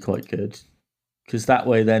actually quite good because that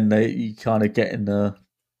way, then you kind of get in the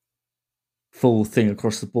full thing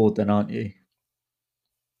across the board, then aren't you?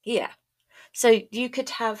 Yeah. So you could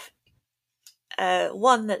have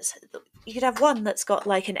one that's got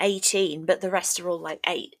like an 18, but the rest are all like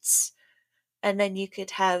 8s, and then you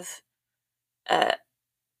could have uh,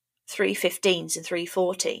 3 15s and 3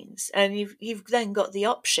 14s, and you've then got the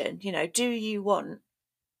option. Do you want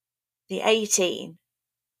the 18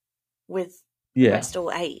 with the Yeah, rest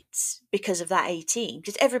all 8s because of that 18?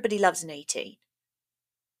 Because everybody loves an 18.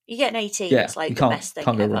 You get an 18, yeah. it's You like the can't best thing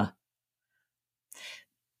can't go wrong. ever.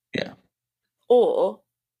 Yeah, Or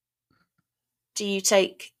do you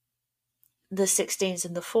take the 16s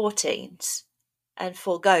and the 14s and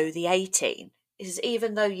forego the 18? Is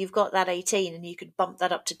even though you've got that 18 and you could bump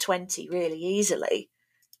that up to 20 really easily,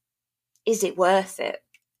 is it worth it?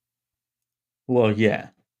 well, yeah,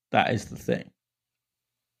 that is the thing.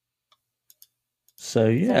 So So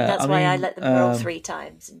yeah, I that's why I mean, let them roll 3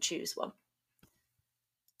 times and choose one.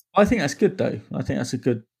 I think that's good though. I think that's a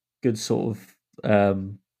good sort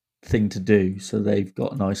of thing to do. So they've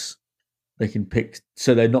got a nice. They can pick.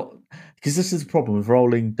 So they're not because this is the problem with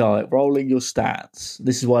rolling your stats.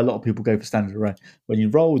 This is why a lot of people go for standard array. When you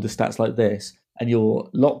roll the stats like this, and you're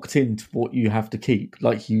locked into what you have to keep,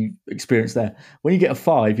 like you experienced there. When you get a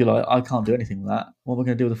 5, you're like, I can't do anything with that. What am I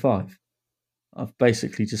going to do with a 5? I've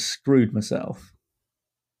basically just screwed myself.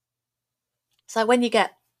 So when you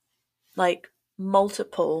get like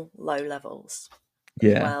multiple low levels as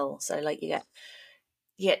Yeah. well, so like you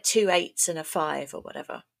get 2 8s and a 5 or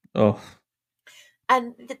whatever, Oh,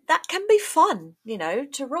 and that can be fun,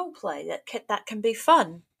 to role play. That can be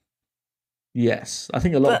fun, yes. I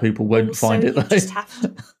think a lot of but people won't also find it you just though. have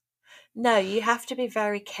to. No, you have to be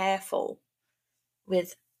very careful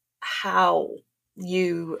with how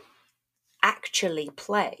you actually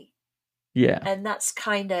play, Yeah. and that's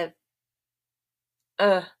kind of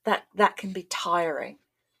that can be tiring.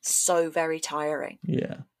 so very tiring.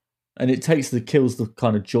 Yeah, and it kills the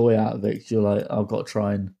kind of joy out of it. 'Cause you're like, I've got to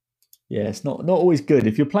try and yeah, it's not always good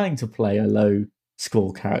if you're planning to play a low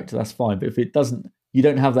score character. That's fine, but if it doesn't, you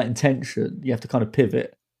don't have that intention. You have to kind of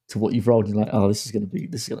pivot to what you've rolled. You're like, oh, this is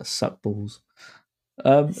gonna suck balls.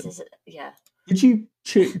 This is yeah. Did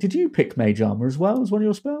you pick Mage Armor as well as one of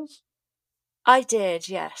your spells? I did,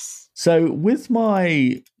 yes. So with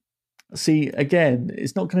my see again,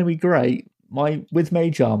 it's not going to be great. With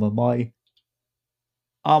Mage Armor, my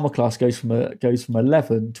armor class goes from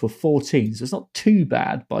 11 to a 14, so it's not too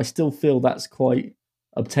bad, but I still feel that's quite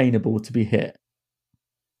obtainable to be hit.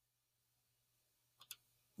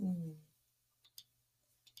 Mm.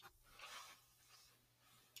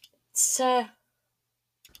 It's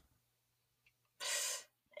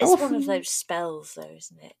one of those spells, though,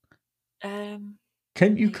 isn't it?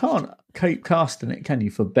 You can't keep casting it, can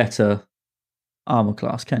you, for better armor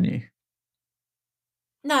class? Can you?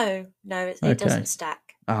 No, it doesn't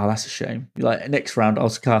stack. Oh, that's a shame. Like next round, I'll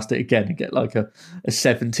cast it again and get like a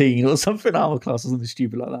 17 or something armor class or something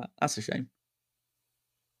stupid like that. That's a shame.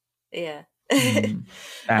 Yeah. Damn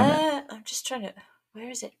it. I'm just trying to. Where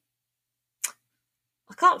is it?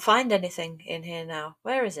 I can't find anything in here now.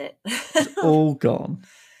 Where is it? It's all gone.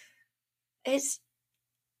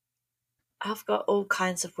 I've got all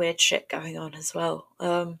kinds of weird shit going on as well.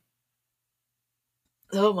 Oh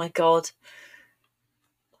my god.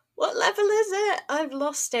 What level is it? I've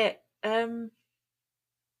lost it. You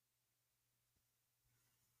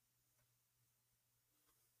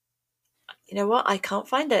know what? I can't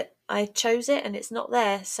find it. I chose it and it's not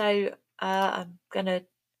there. So I'm going to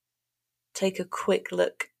take a quick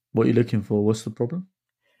look. What are you looking for? What's the problem?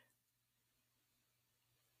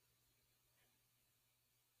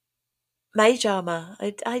 Mage armor.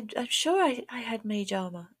 I'm sure I had mage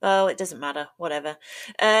armor. Oh, it doesn't matter. Whatever.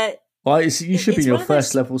 Well, you should be in your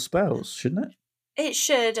first level spells, shouldn't it? It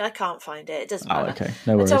should. I can't find it. It doesn't matter. Oh, okay.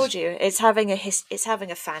 No worries. I told you it's having a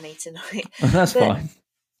fanny tonight. That's fine.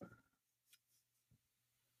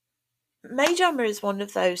 Mage armor is one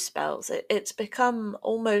of those spells. It's become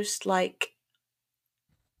almost like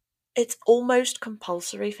it's almost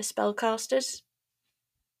compulsory for spellcasters.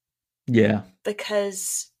 Yeah.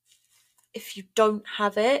 Because if you don't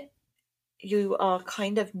have it, you are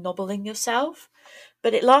kind of nobbling yourself.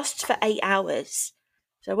 But it lasts for 8 hours.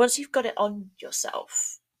 So once you've got it on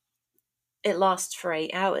yourself, it lasts for 8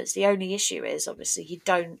 hours. The only issue is obviously you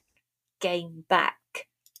don't gain back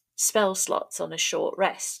spell slots on a short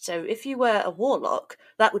rest. So if you were a warlock,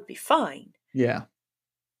 that would be fine. Yeah.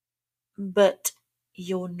 But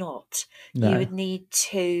you're not. No. You would need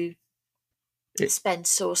to spend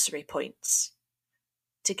sorcery points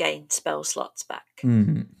to gain spell slots back.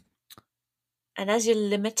 Mm-hmm. And as you're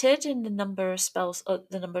limited in the number of spells, or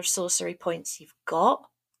the number of sorcery points you've got,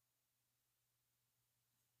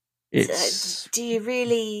 do you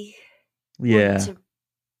really want to?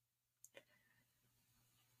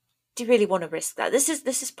 Do you really want to risk that? This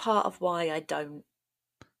is part of why I don't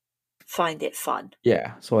find it fun.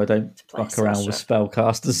 Yeah, so I don't fuck around with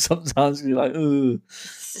spellcasters sometimes. You're like, ooh.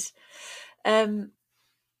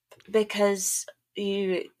 Because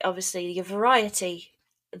you obviously your variety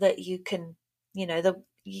that you can,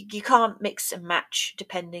 you can't mix and match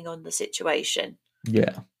depending on the situation.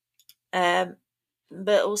 Yeah.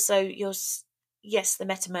 But also yes, the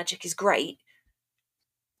meta magic is great,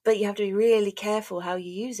 but you have to be really careful how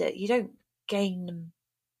you use it. You don't gain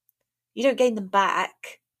them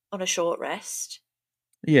back on a short rest.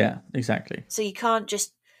 Yeah, exactly. So you can't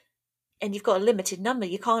just, and you've got a limited number,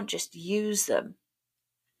 you can't just use them.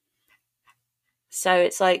 So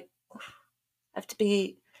it's like, I have to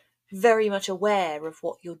be very much aware of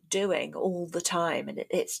what you're doing all the time, and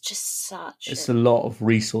it's just such. It's a lot of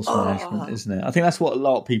resource management, isn't it? I think that's what a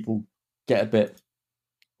lot of people get a bit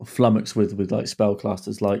flummoxed with like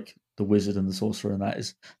spellcasters, like the wizard and the sorcerer, and that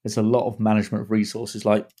is there's a lot of management of resources,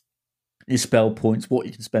 like your spell points, what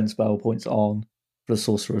you can spend spell points on for the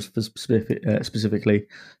sorcerer specifically.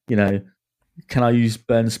 Can I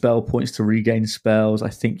burn spell points to regain spells? I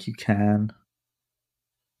think you can.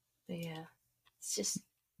 Yeah, it's just.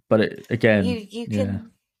 But again, you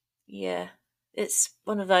can. Yeah, it's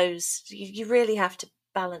one of those. You really have to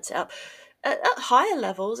balance it up. At higher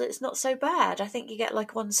levels, it's not so bad. I think you get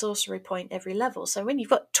like 1 sorcery point every level. So when you've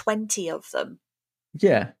got 20 of them,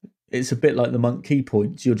 yeah, it's a bit like the monk key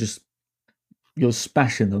points. You're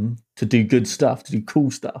smashing them to do good stuff, to do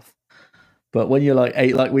cool stuff. But when you're like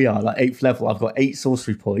 8, like we are, like 8th level, I've got 8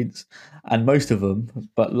 sorcery points, and most of them.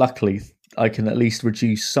 But luckily, I can at least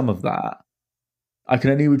reduce some of that. I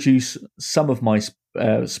can only reduce some of my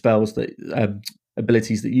spells that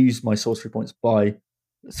abilities that use my sorcery points by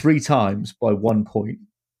 3 times by 1 point.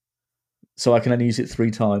 So I can only use it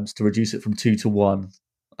 3 times to reduce it from 2 to 1.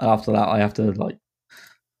 And after that, I have to like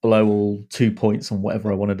blow all 2 points on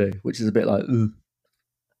whatever I want to do, which is a bit like, ooh.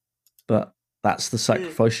 But that's the Ooh.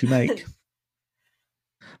 sacrifice you make.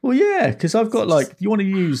 Well, yeah, because I've So got like, if you want to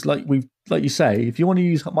use like you say, if you want to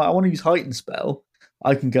use I want to use heightened spell,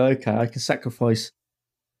 I can go okay. I can sacrifice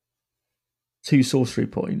 2 sorcery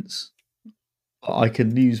points. I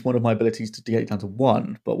can use one of my abilities to get it down to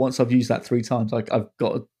 1. But once I've used that 3 times, I've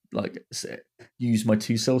got to like use my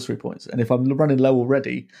 2 sorcery points. And if I'm running low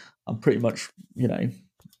already, I'm pretty much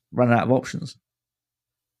running out of options.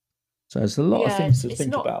 So there's a lot of yeah, things to it's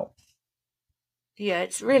think not. about. Yeah,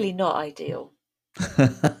 it's really not ideal.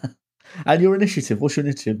 And your initiative, what's your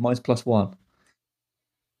initiative? Mine's +1.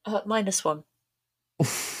 -1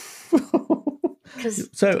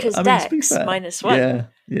 So, because I mean, to be Dex fair, -1. yeah,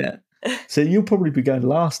 yeah. So you'll probably be going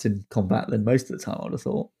last in combat then most of the time, I'd have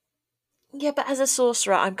thought. Yeah, but as a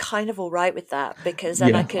sorcerer, I'm kind of all right with that because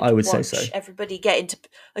then I Yeah, I could would say so. watch everybody get into.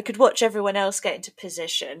 I could watch everyone else get into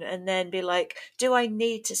position and then be like, "Do I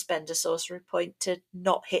need to spend a sorcery point to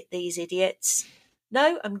not hit these idiots?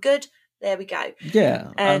 No, I'm good. There we go."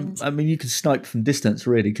 Yeah, And I mean, you could snipe from distance,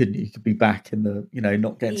 really, couldn't you? You could be back in the,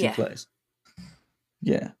 not getting too yeah, close.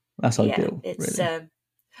 Yeah, that's yeah, ideal, it's really.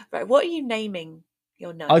 right. What are you naming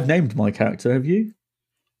your I've gnome? named my character. Have you?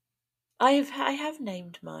 I have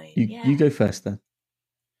named mine. You Yeah, go first then.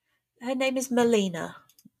 her name is Melina.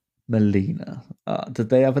 Melina. Did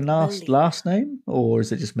they have a last Melina. name, or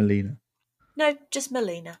is it just Melina? No, just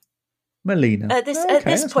Melina. Melina. At this Oh, at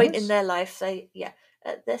okay, this that's point in nice. their life,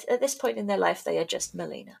 at this point in their life, they are just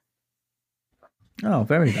Melina. Oh,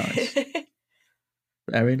 very nice.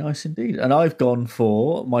 Very nice indeed. And I've gone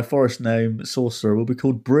for my forest name, Sorcerer, will be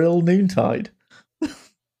called Brill Noontide.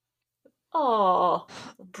 Oh,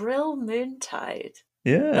 Brill Moontide.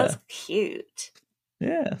 That's Yeah, cute.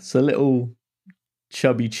 yeah. It's a little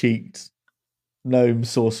chubby cheeked gnome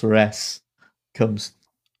sorceress comes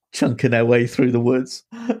chunking her way through the woods.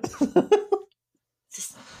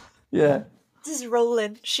 Just, Yeah. just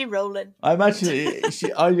rolling. She rolling. I imagine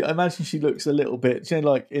I imagine she looks a little bit,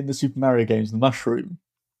 like in the Super Mario games, the mushroom,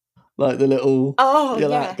 like the little Oh that yeah,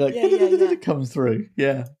 like yeah, yeah, yeah. comes through,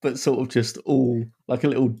 yeah, but sort of just all like a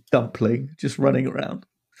little dumpling just running around.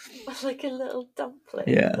 Like a little dumpling.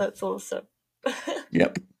 Yeah, That's awesome.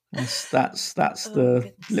 yep. That's Oh the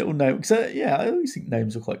goodness. little gnome. So yeah, I always think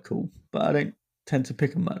gnomes are quite cool, but I don't tend to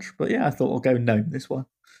pick them much. But yeah, I thought I'll go gnome this one.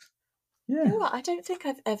 You Yeah, know what? I don't think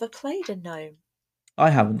I've ever played a gnome, I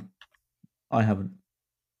haven't. I haven't.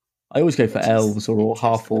 I always go for which is elves or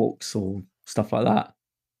half interesting. orcs or stuff like that,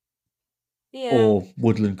 Yeah, or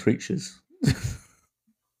woodland creatures.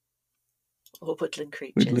 or woodland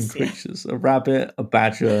Woodland creatures. Yeah. creatures: a rabbit, a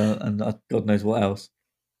badger, and God knows what else.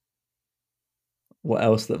 What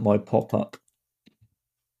else that might pop up?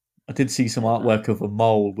 I did see some Oh well. artwork of a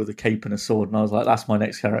mole with a cape and a sword, and I was like, "That's my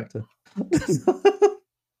next character."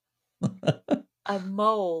 A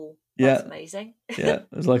mole. That's Yeah, amazing. yeah. It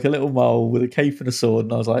was like a little mole with a cape and a sword,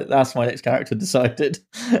 and I was like, "That's my next character." Decided.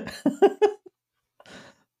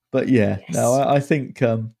 But yeah, no, Yes. I think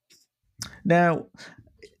now.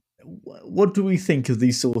 What do we think of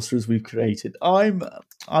these sorcerers we've created? I'm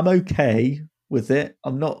okay with it.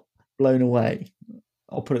 I'm not blown away.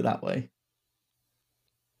 I'll put it that way.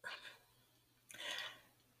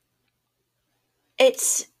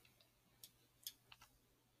 It's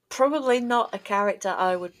probably not a character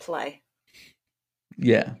I would play.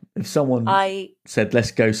 Yeah, if someone I said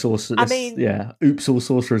let's go sorcerer, I let's mean, yeah, oops all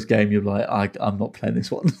sorcerers game, you're like I'm not playing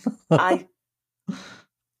this one. I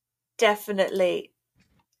definitely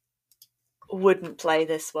wouldn't play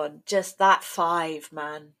this one. Just that 5,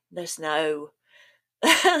 man. There's no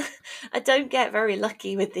I don't get very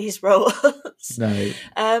lucky with these rolls. No,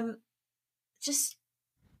 um just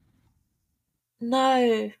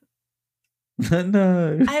no.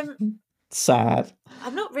 no, I'm sad.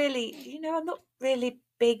 I'm not really, I'm not really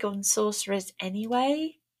big on sorcerers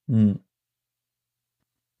anyway. Mm.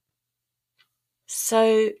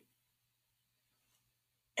 So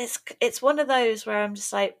it's one of those where I'm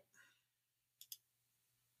just like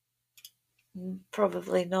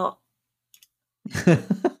probably not.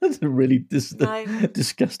 Really No.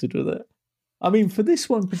 disgusted with it. I mean, for this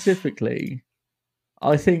one specifically,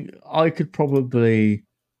 I think I could probably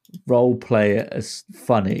role play it as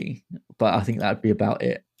funny, but I think that'd be about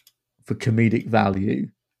it. For comedic value,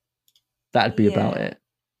 that'd be about Yeah. it.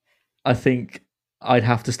 I think I'd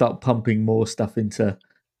have to start pumping more stuff into,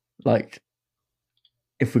 like,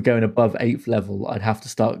 if we're going above 8th level, I'd have to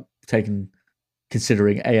start taking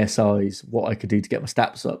considering ASIs, what I could do to get my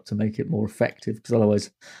stats up to make it more effective. Because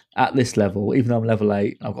otherwise, at this level, even though I'm level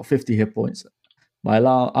 8, I've got 50 hit points. My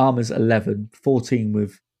armor's 11, 14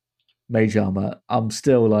 with mage armor. I'm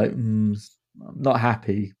still like, I'm not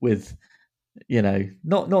happy with,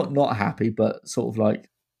 not happy, but sort of like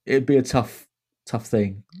it'd be a tough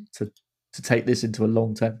thing to take this into a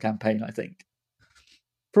long term campaign. I think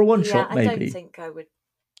for a one Yeah, shot, I don't maybe. think I would.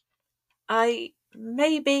 I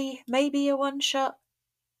maybe a one shot,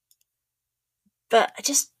 but I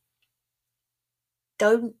just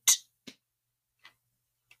don't.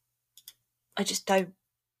 I just don't.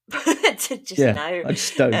 Just Yeah, no. I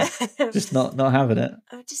just don't. Just not having it.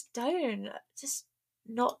 I just don't. Just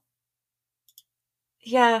not.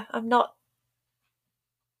 Yeah, I'm not.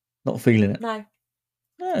 Not feeling it. No.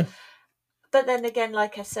 No. But then again,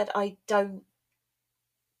 like I said, I don't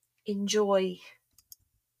enjoy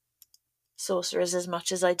sorcerers as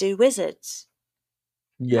much as I do wizards.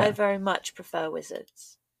 I Yeah. very much prefer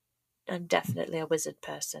wizards. I'm definitely a wizard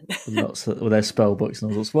person. Lots of their spell books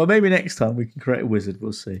and all sorts. Well, maybe next time we can create a wizard.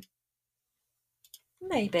 We'll see.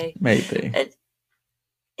 Maybe. Maybe.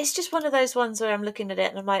 It's just one of those ones where I'm looking at it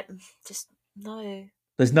and I'm like, just no.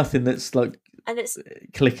 There's nothing that's like And it's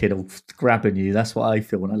clicking or grabbing you. That's what I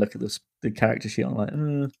feel when I look at the character sheet. I'm like,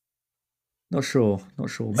 not sure.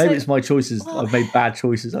 Maybe it's my choices. Well, I've made bad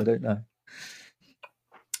choices. I don't know.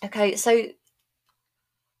 okay, so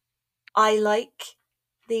I like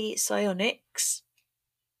the psionics.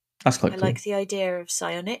 That's quite I cool. like the idea of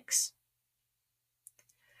psionics.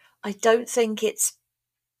 I don't think it's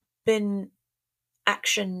been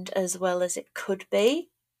actioned as well as it could be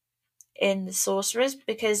in the sorcerers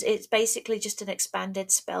because it's basically just an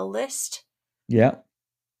expanded spell list. Yeah.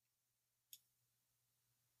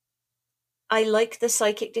 I like the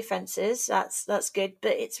psychic defenses. That's good,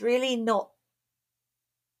 but it's really not.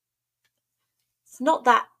 It's not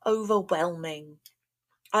that overwhelming.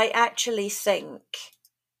 I actually think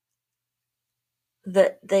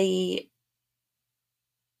that the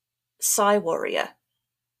Psi Warrior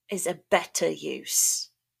is a better use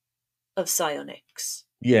of psionics.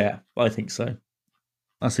 Yeah, I think so.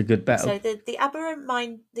 That's a good bet. So the aberrant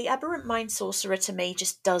mind sorcerer to me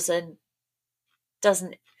just doesn't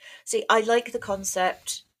see. I like the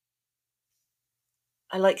concept.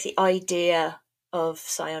 I like the idea of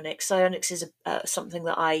psionics. Psionics is something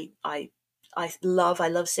that I love. I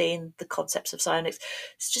love seeing the concepts of psionics.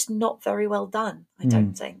 It's just not very well done. I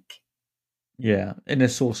don't think. Yeah, in a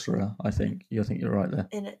sorcerer, I think you're right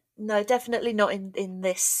there. No, definitely not in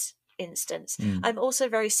this instance. I'm also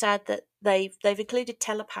very sad that they've included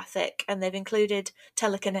telepathic and they've included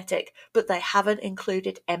telekinetic, but they haven't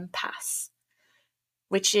included empath,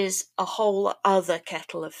 which is a whole other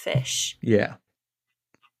kettle of fish. Yeah.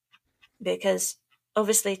 Because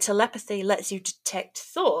obviously telepathy lets you detect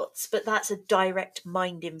thoughts, but that's a direct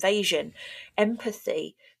mind invasion.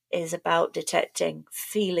 Empathy is about detecting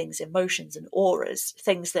feelings, emotions, and auras,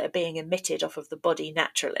 things that are being emitted off of the body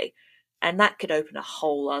naturally. And that could open a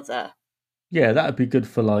whole other. Yeah, that would be good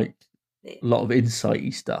for like a lot of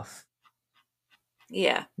insighty stuff.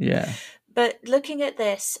 Yeah. Yeah. But looking at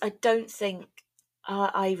this, I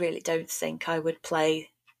really don't think I would play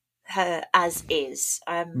her as is.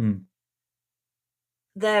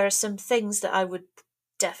 There are some things that I would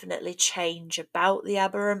definitely change about the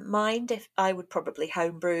aberrant mind. If I would probably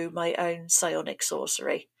homebrew my own psionic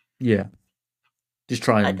sorcery. Yeah. Just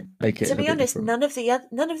try and make it. To be honest, different.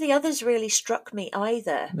 none of the others really struck me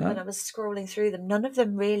either. No? When I was scrolling through them. None of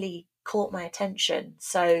them really caught my attention.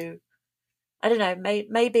 So I don't know.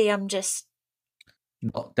 Maybe I'm just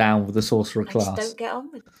not down with the sorcerer class. I just don't get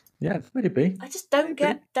on with. Yeah, maybe. I just don't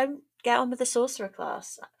get on with the sorcerer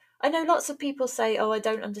class. I know lots of people say, "Oh, I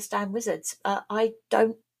don't understand wizards." I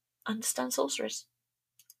don't understand sorcerers.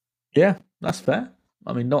 Yeah, that's fair.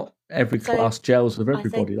 I mean, not every class gels with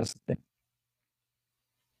everybody. That's the thing.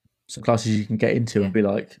 Some classes you can get into and be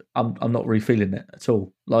like, I'm not really feeling it at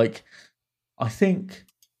all. Like, I think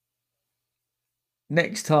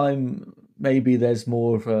next time maybe there's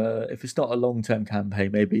more of a, if it's not a long-term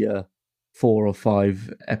campaign, maybe a 4 or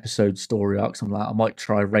 5 episode story arc, something like that. I might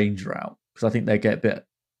try Ranger out because I think they get a bit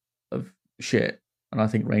of shit, and I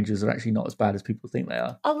think Rangers are actually not as bad as people think they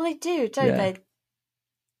are. Oh, they do, don't they?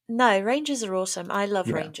 No, Rangers are awesome. I love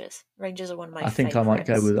Rangers. Rangers are one of my favorites. I think I might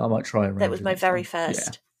I might try a Ranger. That was my very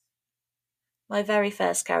first. Yeah. My very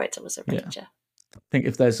first character was a Ranger. I think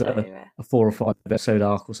if there's a 4 or 5 episode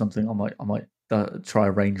arc or something, I might try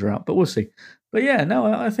a Ranger out, but we'll see. But yeah, no,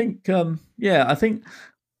 I think I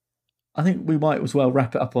think we might as well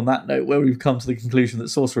wrap it up on that note where we've come to the conclusion that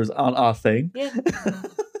sorcerers aren't our thing. Yeah.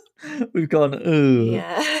 we've gone, ugh.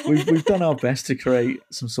 Yeah. We've done our best to create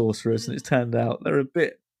some sorcerers, and it's turned out they're a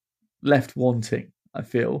bit left wanting, I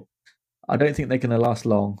feel. I don't think they're going to last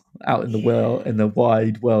long out in the world, in the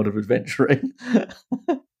wide world of adventuring,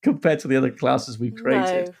 compared to the other classes we've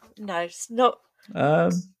created. No, it's not.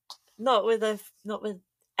 Um, Not with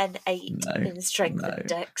an 8 no, in strength no, and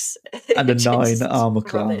dex. and a 9 Just armor rubbish.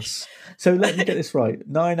 class. So let me get this right: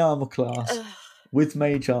 9 armor class with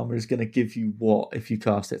mage armor is going to give you what if you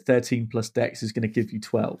cast it? 13 plus dex is going to give you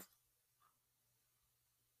 12.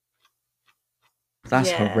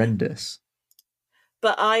 That's horrendous.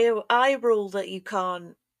 But I rule that you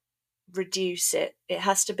can't reduce it. It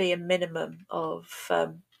has to be a minimum of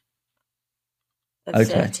Okay.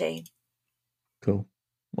 13. Cool.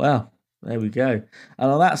 Wow. There we go.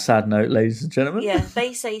 And on that sad note, ladies and gentlemen. Yeah,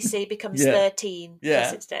 base AC becomes 13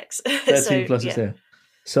 plus its dex. 13 plus its dex.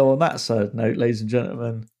 So on that sad note, ladies and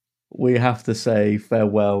gentlemen, we have to say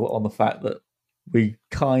farewell on the fact that we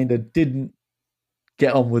kind of didn't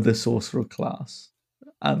get on with the sorcerer class.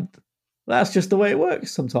 And that's just the way it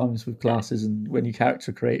works sometimes with classes and when you're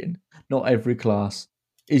character creating. Not every class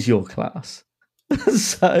is your class.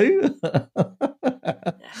 So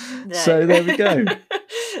so there we go.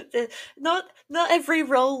 Not every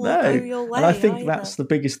roll will go your way. And I think either. that's the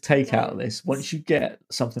biggest take out of this. Once you get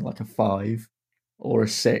something like a 5 or a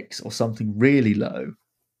 6 or something really low,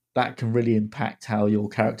 that can really impact how your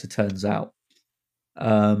character turns out.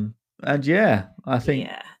 And yeah, I think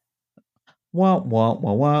wah wah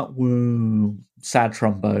wah wah woo. Sad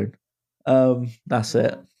trombone. That's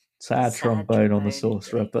it. Sad trombone on the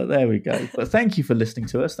sorcerer. But there we go. But thank you for listening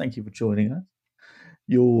to us. Thank you for joining us.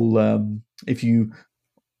 You'll if you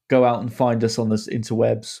go out and find us on the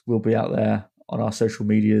interwebs, we'll be out there on our social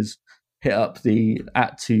medias. Hit up the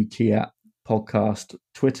 @2keyat podcast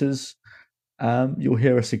Twitters. You'll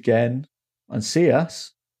hear us again and see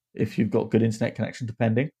us if you've got good internet connection,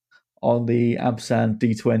 depending on the Ampersand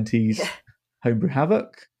D20s Homebrew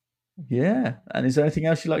Havoc. Yeah. And is there anything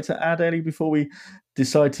else you'd like to add, Ellie, before we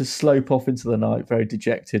decide to slope off into the night, very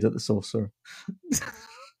dejected at the sorcerer?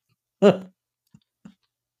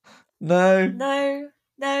 No,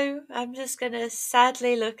 I'm just going to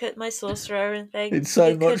sadly look at my sorcerer and think it's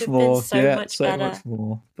so much more. Much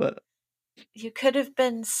more. But you could have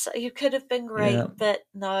been great, but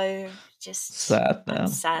no, just sad now. I'm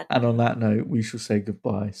sad. And on that note, we shall say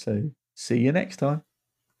goodbye. So see you next time.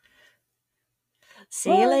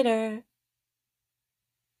 See you later.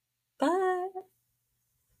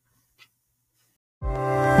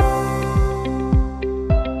 Bye.